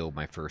I'm going to build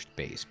my first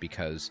base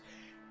because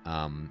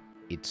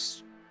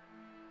it's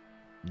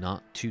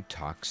not too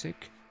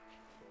toxic.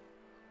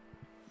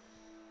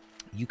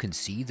 You can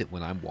see that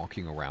when I'm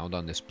walking around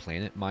on this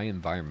planet, my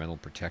environmental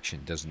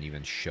protection doesn't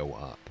even show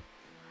up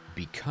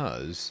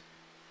because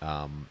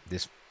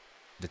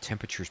the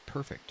temperature's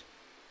perfect.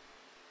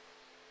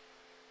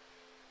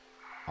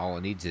 All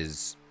it needs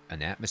is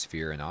an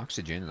atmosphere and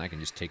oxygen, and I can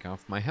just take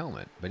off my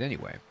helmet. But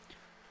anyway,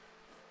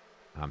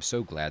 I'm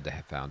so glad to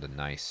have found a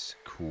nice,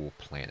 cool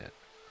planet.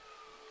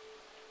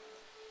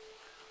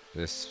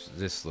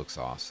 This looks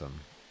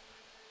awesome.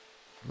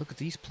 Look at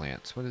these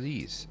plants. What are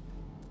these?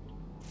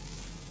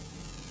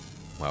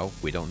 Well,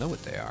 we don't know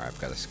what they are. I've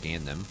got to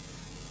scan them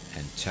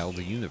and tell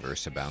the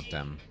universe about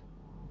them.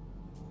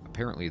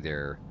 Apparently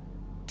they're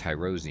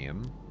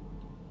tyrosium.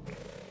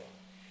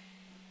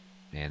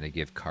 And they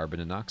give carbon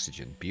and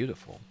oxygen.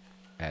 Beautiful.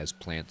 As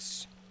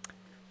plants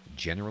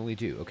generally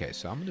do. Okay,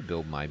 so I'm going to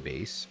build my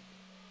base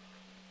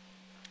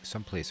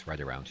someplace right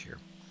around here.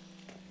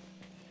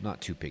 Not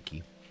too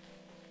picky.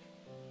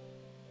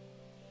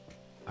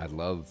 I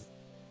love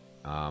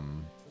a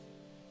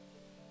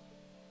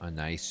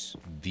nice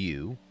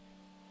view.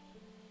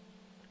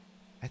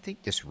 I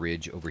think this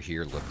ridge over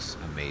here looks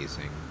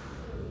amazing.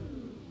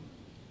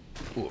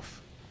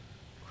 Oof.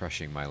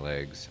 Crushing my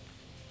legs.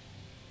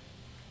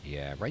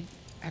 Yeah, right.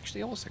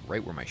 Actually, almost like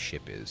right where my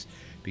ship is.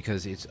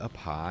 Because it's up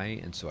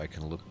high, and so I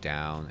can look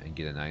down and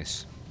get a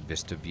nice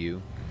vista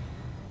view.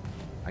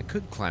 I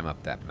could climb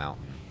up that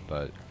mountain,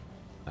 but...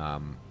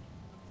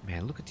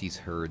 man, look at these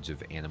herds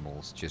of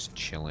animals just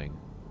chilling.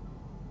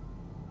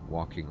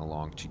 Walking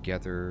along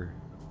together.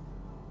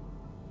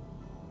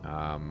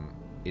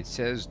 It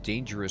says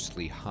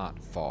dangerously hot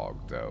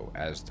fog, though,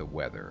 as the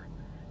weather.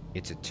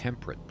 It's a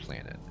temperate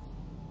planet.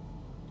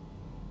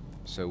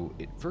 So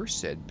it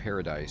first said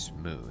Paradise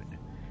Moon,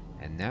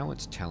 and now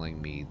it's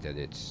telling me that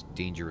it's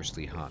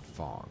dangerously hot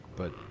fog,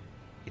 but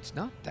it's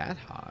not that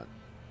hot.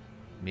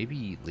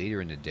 Maybe later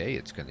in the day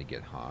it's going to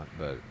get hot,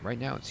 but right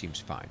now it seems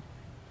fine.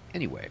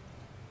 Anyway,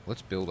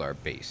 let's build our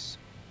base.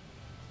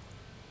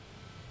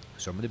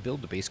 So I'm going to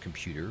build the base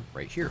computer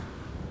right here.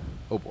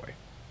 Oh boy.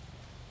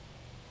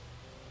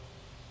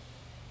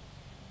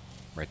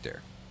 Right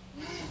there.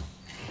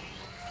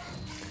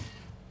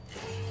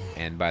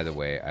 And by the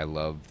way, I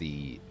love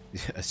the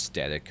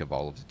aesthetic of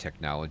all of the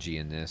technology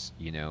in this.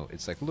 You know,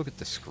 it's like, look at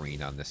the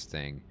screen on this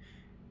thing.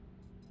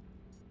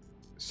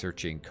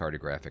 Searching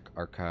cartographic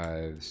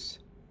archives.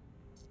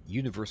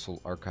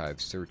 Universal Archive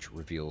search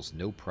reveals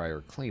no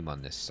prior claim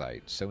on this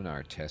site.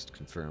 Sonar test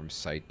confirms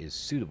site is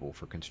suitable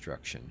for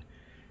construction.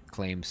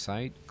 Claim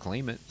site,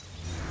 claim it.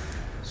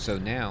 So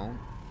now,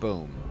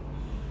 boom,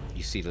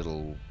 you see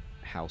little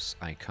house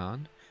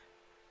icon.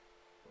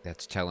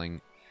 That's telling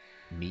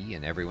me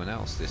and everyone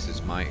else this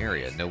is my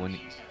area. No one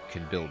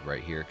can build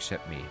right here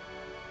except me.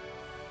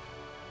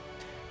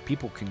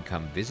 People can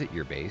come visit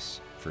your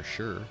base, for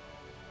sure,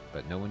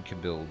 but no one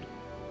can build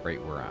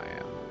right where I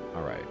am.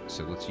 Alright,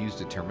 so let's use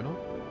the terminal.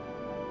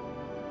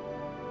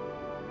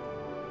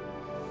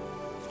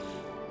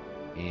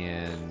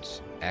 And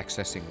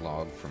accessing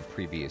log from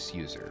previous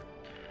user.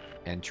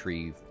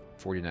 Entry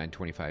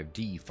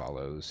 4925D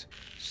follows.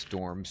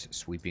 Storms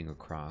sweeping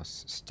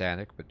across.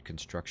 Static, but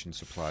construction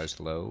supplies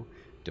low.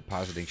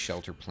 Depositing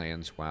shelter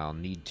plans while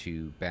need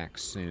to back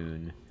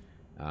soon.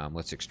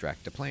 Let's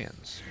extract the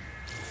plans.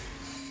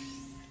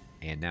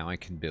 And now I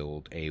can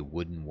build a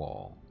wooden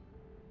wall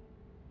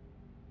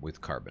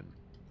with carbon.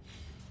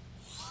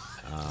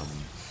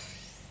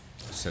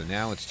 So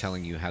now it's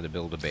telling you how to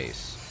build a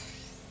base.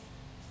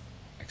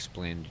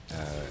 Explained.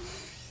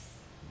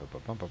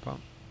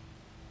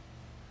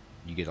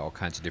 You get all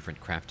kinds of different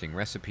crafting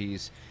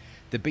recipes.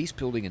 The base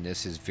building in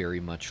this is very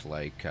much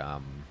like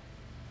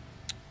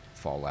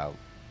Fallout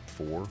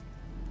 4.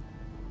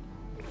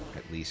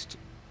 At least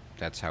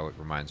that's how it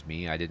reminds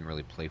me. I didn't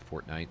really play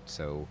Fortnite,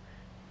 so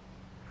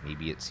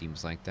maybe it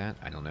seems like that.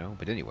 I don't know.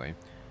 But anyway,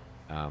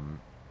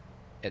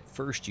 at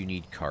first you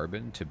need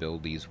carbon to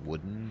build these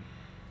wooden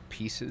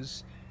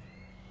pieces,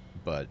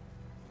 but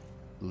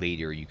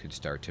later you can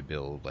start to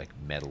build like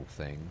metal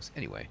things.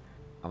 Anyway,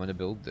 I'm going to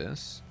build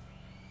this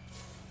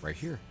right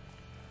here.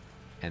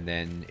 And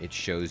then it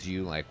shows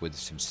you, like, with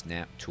some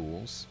snap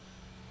tools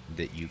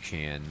that you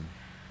can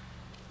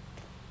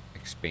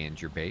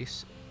expand your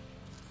base.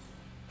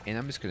 And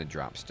I'm just going to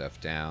drop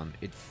stuff down.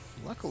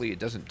 Luckily, it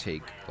doesn't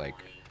take, like,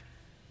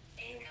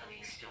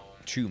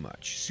 too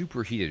much.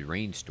 Superheated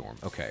rainstorm.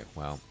 Okay,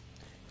 well,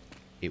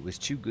 it was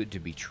too good to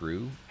be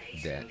true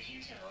that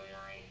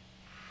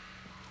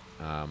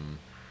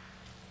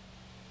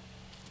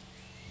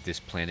this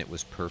planet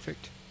was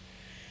perfect.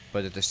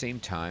 But at the same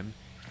time,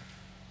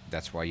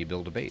 that's why you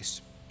build a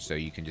base, so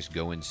you can just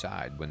go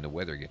inside when the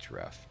weather gets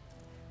rough.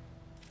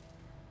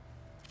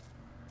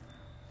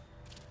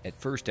 At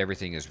first,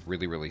 everything is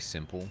really, really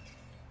simple.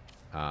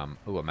 Oh,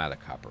 I'm out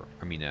of copper.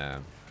 I mean,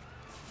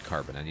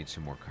 carbon. I need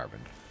some more carbon.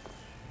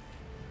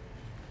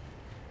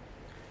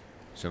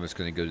 So I'm just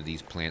going to go to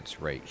these plants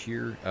right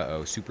here.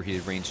 Uh-oh,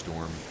 superheated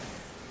rainstorm.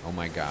 Oh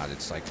my god,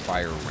 it's like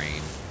fire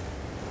rain.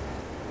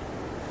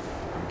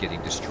 I'm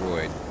getting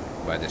destroyed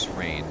by this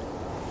rain.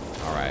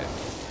 Alright.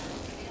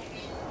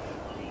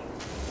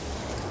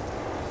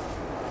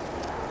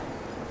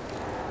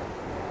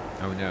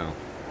 Oh no.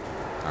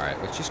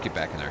 Alright, let's just get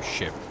back in our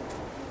ship.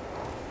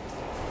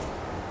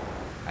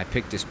 I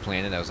picked this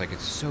planet, I was like,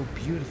 it's so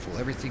beautiful,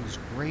 everything's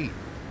great.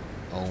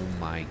 Oh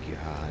my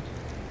god.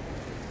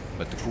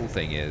 But the cool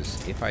thing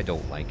is, if I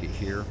don't like it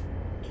here,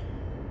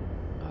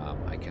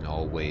 I can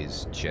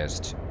always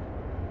just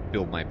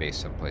build my base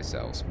someplace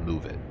else,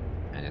 move it,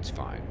 and it's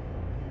fine.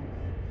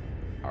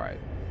 Alright,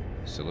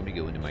 so let me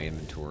go into my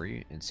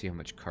inventory and see how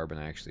much carbon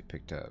I actually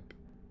picked up.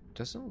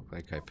 Doesn't look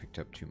like I picked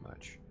up too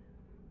much.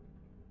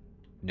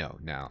 No,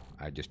 now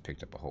I just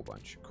picked up a whole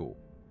bunch. Cool.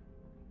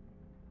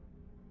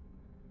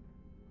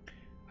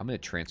 I'm going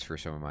to transfer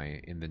some of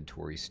my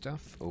inventory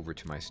stuff over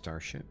to my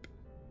starship.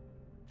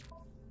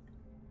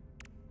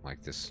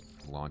 Like this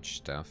launch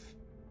stuff.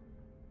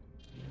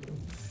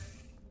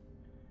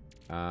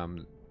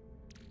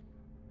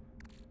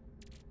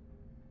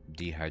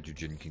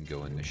 Dehydrogen can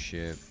go in the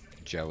ship.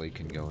 Jelly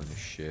can go in the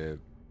ship.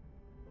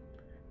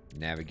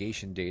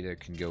 Navigation data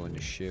can go in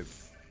the ship.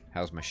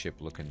 How's my ship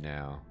looking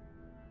now?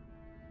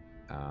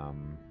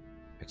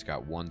 It's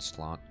got one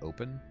slot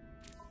open.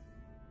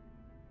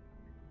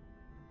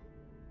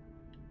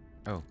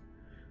 Oh,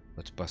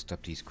 let's bust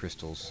up these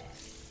crystals.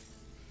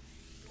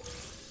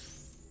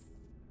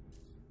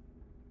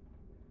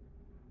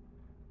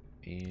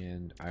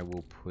 And I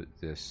will put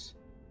this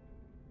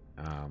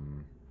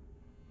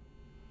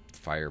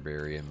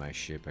fireberry in my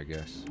ship, I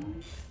guess.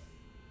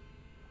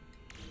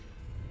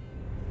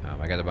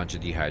 I got a bunch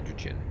of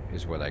dehydrogen,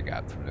 is what I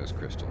got from those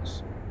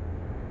crystals.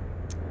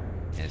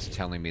 And it's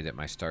telling me that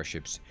my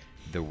starship's...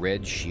 The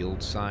red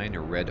shield sign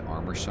or red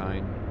armor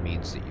sign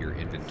means that your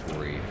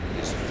inventory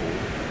is full.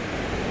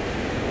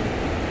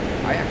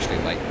 I actually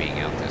like being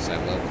out this.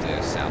 I love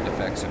the sound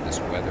effects of this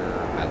weather.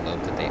 I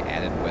love that they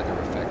added weather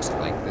effects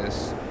like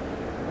this.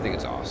 I think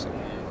it's awesome.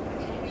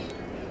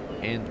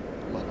 And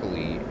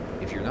luckily,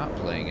 if you're not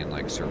playing in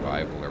like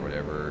survival or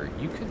whatever,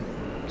 you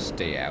can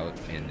stay out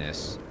in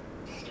this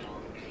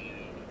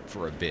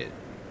for a bit.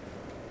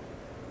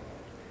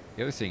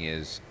 The other thing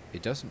is,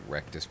 it doesn't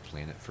wreck this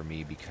planet for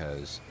me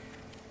because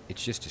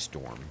it's just a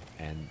storm,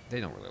 and they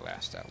don't really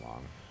last that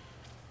long.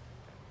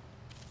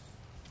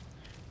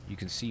 You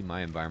can see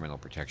my environmental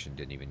protection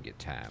didn't even get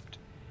tapped.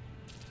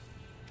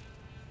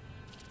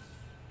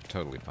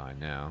 Totally fine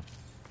now.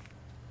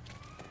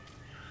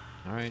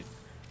 Alright,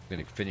 I'm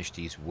going to finish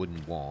these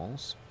wooden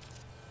walls,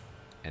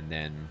 and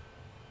then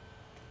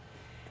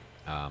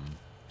I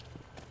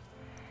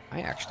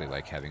actually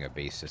like having a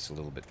base that's a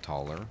little bit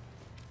taller.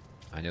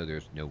 I know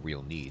there's no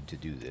real need to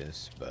do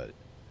this, but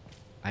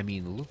I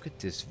mean, look at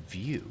this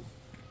view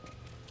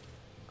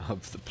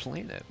of the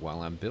planet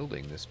while I'm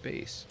building this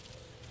base.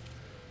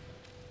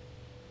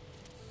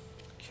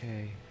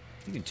 Okay,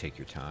 You can take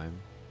your time.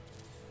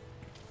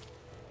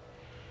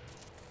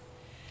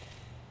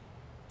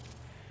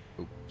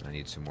 Oop, I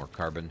need some more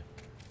carbon.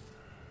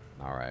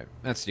 Alright,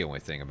 that's the only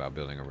thing about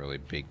building a really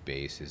big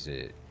base, is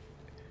it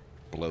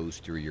blows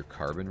through your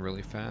carbon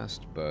really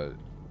fast, but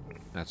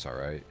that's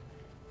alright.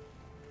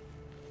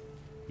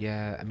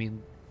 Yeah, I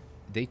mean,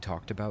 they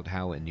talked about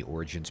how in the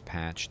Origins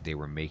patch they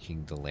were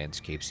making the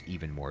landscapes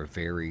even more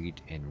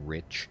varied and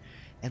rich.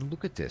 And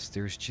look at this,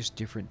 there's just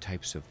different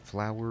types of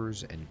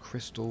flowers and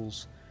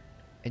crystals.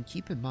 And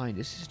keep in mind,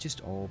 this is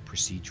just all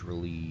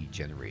procedurally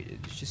generated.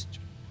 It's just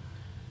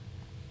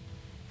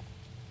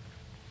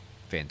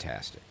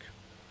fantastic.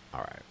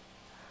 Alright.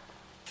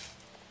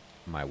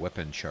 My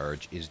weapon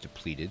charge is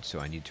depleted, so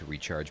I need to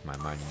recharge my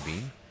mining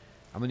beam.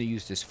 I'm going to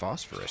use this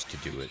phosphorus to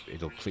do it.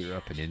 It'll clear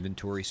up an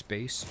inventory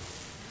space.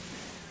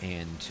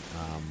 And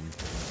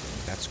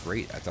that's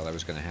great. I thought I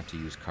was going to have to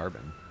use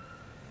carbon.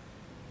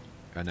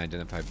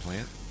 Unidentified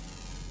plant.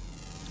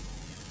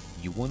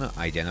 You want to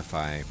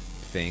identify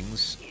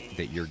things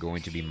that you're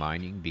going to be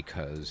mining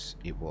because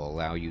it will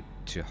allow you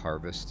to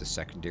harvest the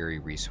secondary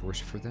resource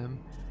for them.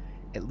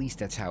 At least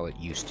that's how it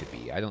used to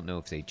be. I don't know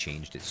if they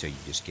changed it so you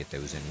just get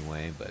those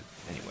anyway, but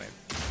anyway.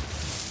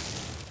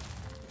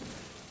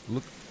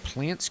 Look,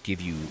 plants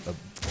give you like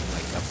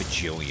a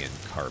bajillion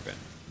carbon.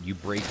 You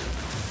break,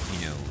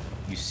 you know,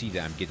 you see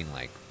that I'm getting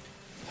like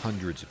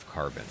hundreds of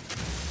carbon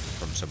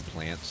from some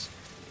plants.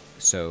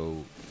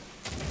 So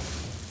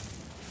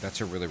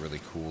that's a really, really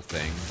cool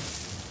thing.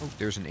 Oh,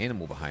 there's an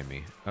animal behind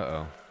me.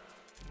 Uh-oh.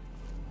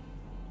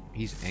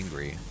 He's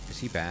angry. Is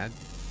he bad?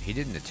 He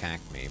didn't attack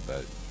me,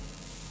 but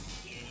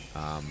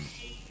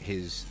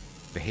his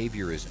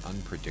behavior is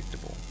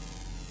unpredictable.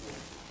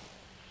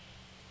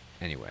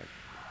 Anyway.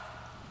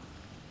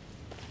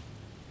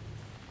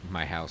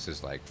 My house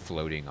is like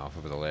floating off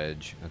of the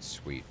ledge. That's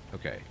sweet.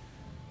 Okay.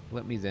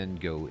 Let me then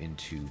go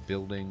into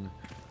building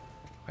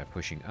by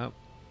pushing up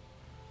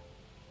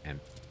and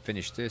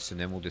finish this, and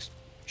then we'll just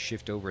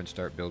shift over and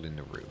start building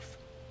the roof.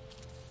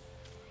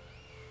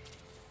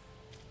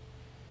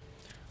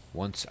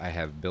 Once I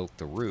have built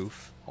the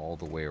roof all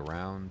the way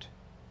around...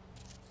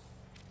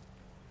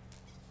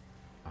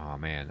 Oh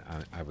man,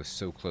 I was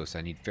so close.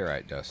 I need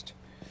ferrite dust.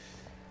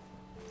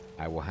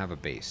 I will have a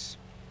base.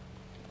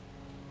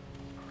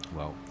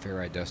 Well,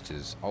 ferrite dust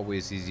is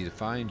always easy to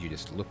find. You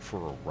just look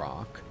for a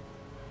rock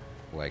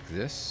like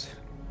this.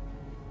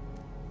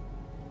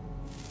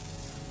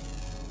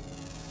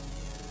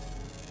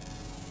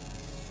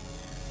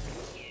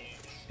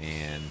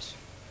 And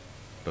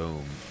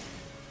boom.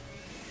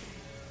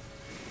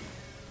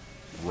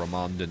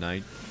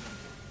 Ramondanite.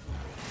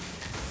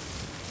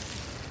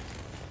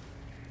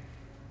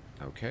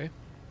 Okay.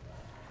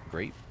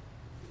 Great.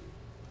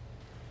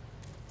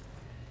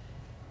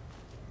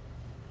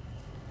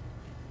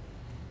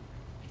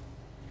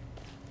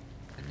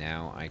 And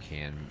now I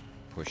can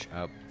push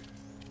up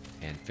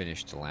and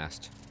finish the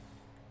last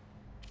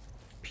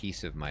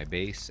piece of my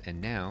base,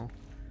 and now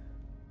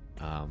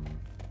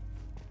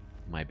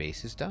my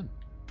base is done.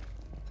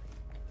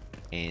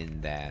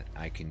 And that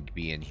I can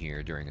be in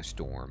here during a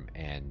storm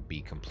and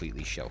be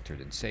completely sheltered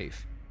and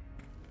safe.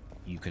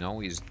 You can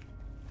always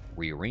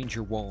rearrange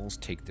your walls,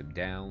 take them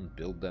down,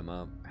 build them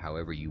up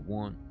however you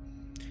want.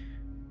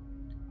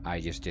 I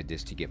just did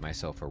this to get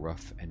myself a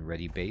rough and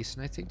ready base,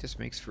 and I think this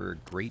makes for a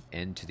great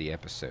end to the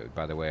episode.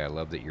 By the way, I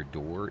love that your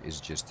door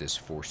is just this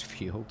force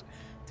field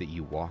that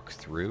you walk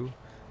through.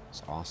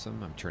 It's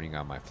awesome. I'm turning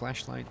on my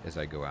flashlight as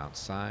I go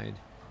outside.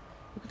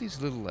 Look at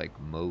these little like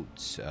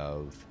motes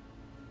of,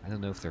 I don't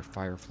know if they're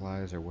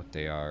fireflies or what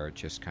they are,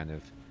 just kind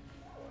of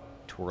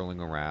twirling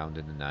around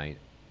in the night.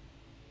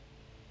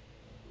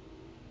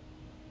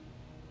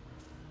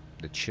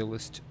 The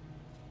chillest,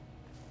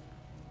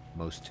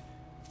 most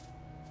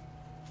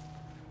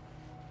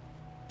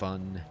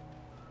fun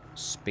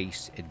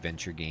space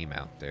adventure game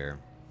out there.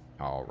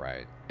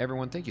 Alright,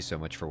 everyone, thank you so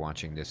much for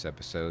watching this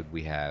episode.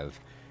 We have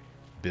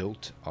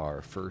built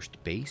our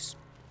first base,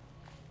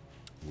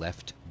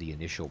 left the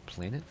initial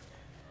planet,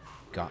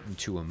 gotten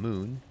to a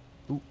moon.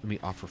 Ooh, let me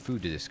offer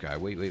food to this guy.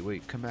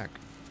 Wait, come back.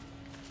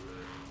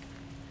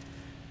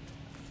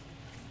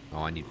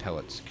 Oh, I need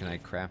pellets. Can I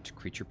craft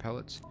creature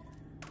pellets?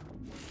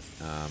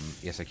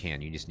 Yes I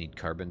can. You just need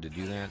carbon to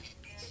do that.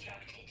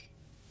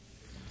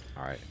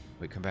 Alright,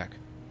 wait, come back.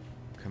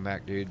 Come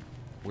back, dude.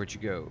 Where'd you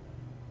go?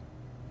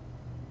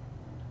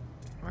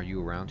 Are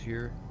you around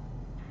here?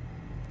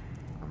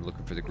 I'm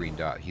looking for the green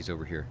dot. He's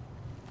over here.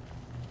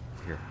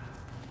 Here.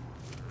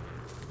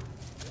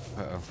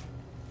 Uh-oh.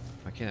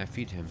 Why can't I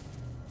feed him?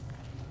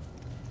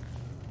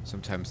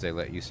 Sometimes they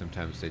let you,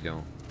 sometimes they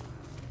don't.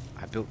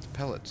 I built the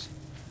pellets.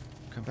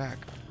 Come back.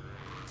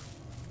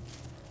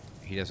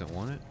 He doesn't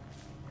want it?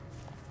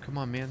 Come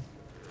on, man.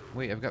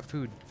 Wait, I've got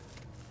food.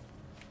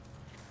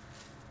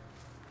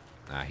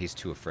 Nah, he's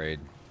too afraid.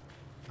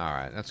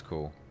 Alright, that's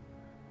cool.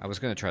 I was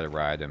gonna try to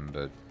ride him,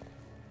 but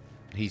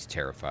he's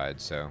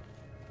terrified, so.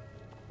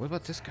 What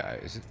about this guy?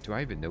 Do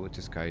I even know what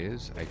this guy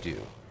is? I do.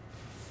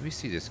 Let me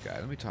see this guy.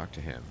 Let me talk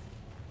to him.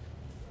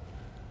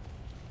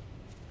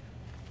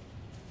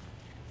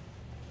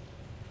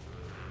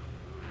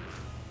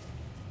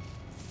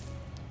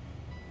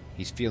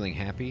 He's feeling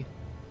happy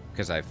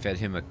because I fed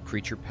him a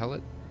creature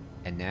pellet,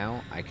 and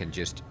now I can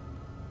just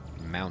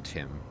mount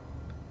him.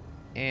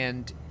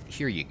 And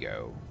here you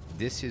go.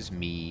 This is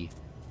me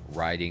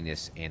riding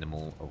this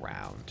animal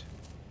around.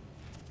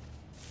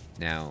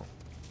 Now,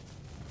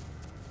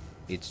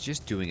 it's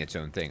just doing its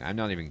own thing. I'm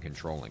not even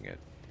controlling it.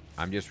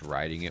 I'm just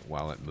riding it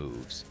while it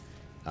moves.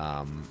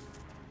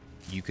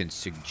 You can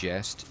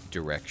suggest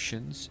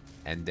directions,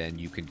 and then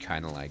you can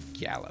kind of like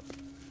gallop.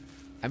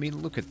 I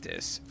mean, look at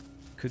this.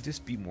 Could this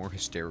be more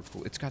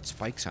hysterical? It's got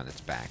spikes on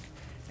its back,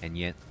 and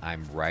yet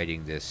I'm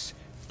riding this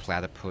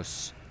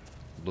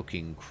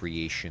platypus-looking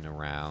creation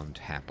around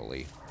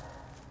happily.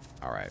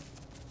 Alright.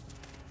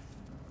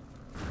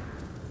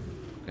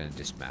 Gonna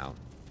dismount.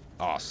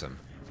 Awesome.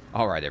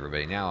 Alright,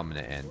 everybody, now I'm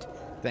gonna end.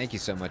 Thank you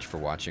so much for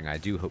watching. I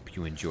do hope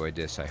you enjoyed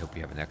this. I hope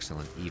you have an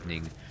excellent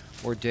evening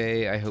or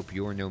day. I hope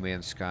your No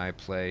Man's Sky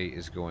play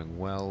is going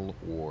well,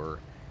 or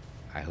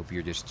I hope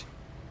you're just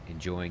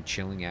enjoying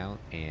chilling out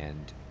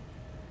and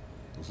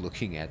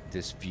looking at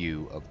this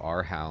view of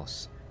our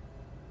house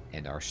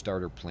and our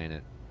starter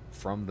planet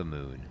from the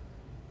moon.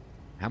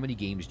 How many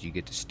games do you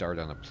get to start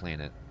on a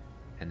planet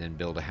and then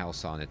build a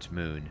house on its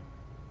moon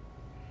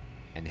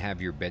and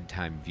have your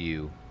bedtime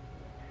view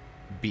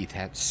be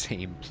that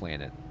same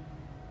planet?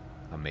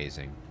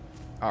 Amazing.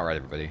 Alright,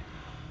 everybody.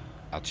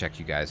 I'll check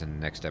you guys in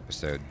the next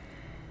episode.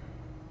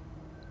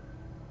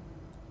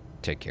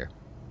 Take care.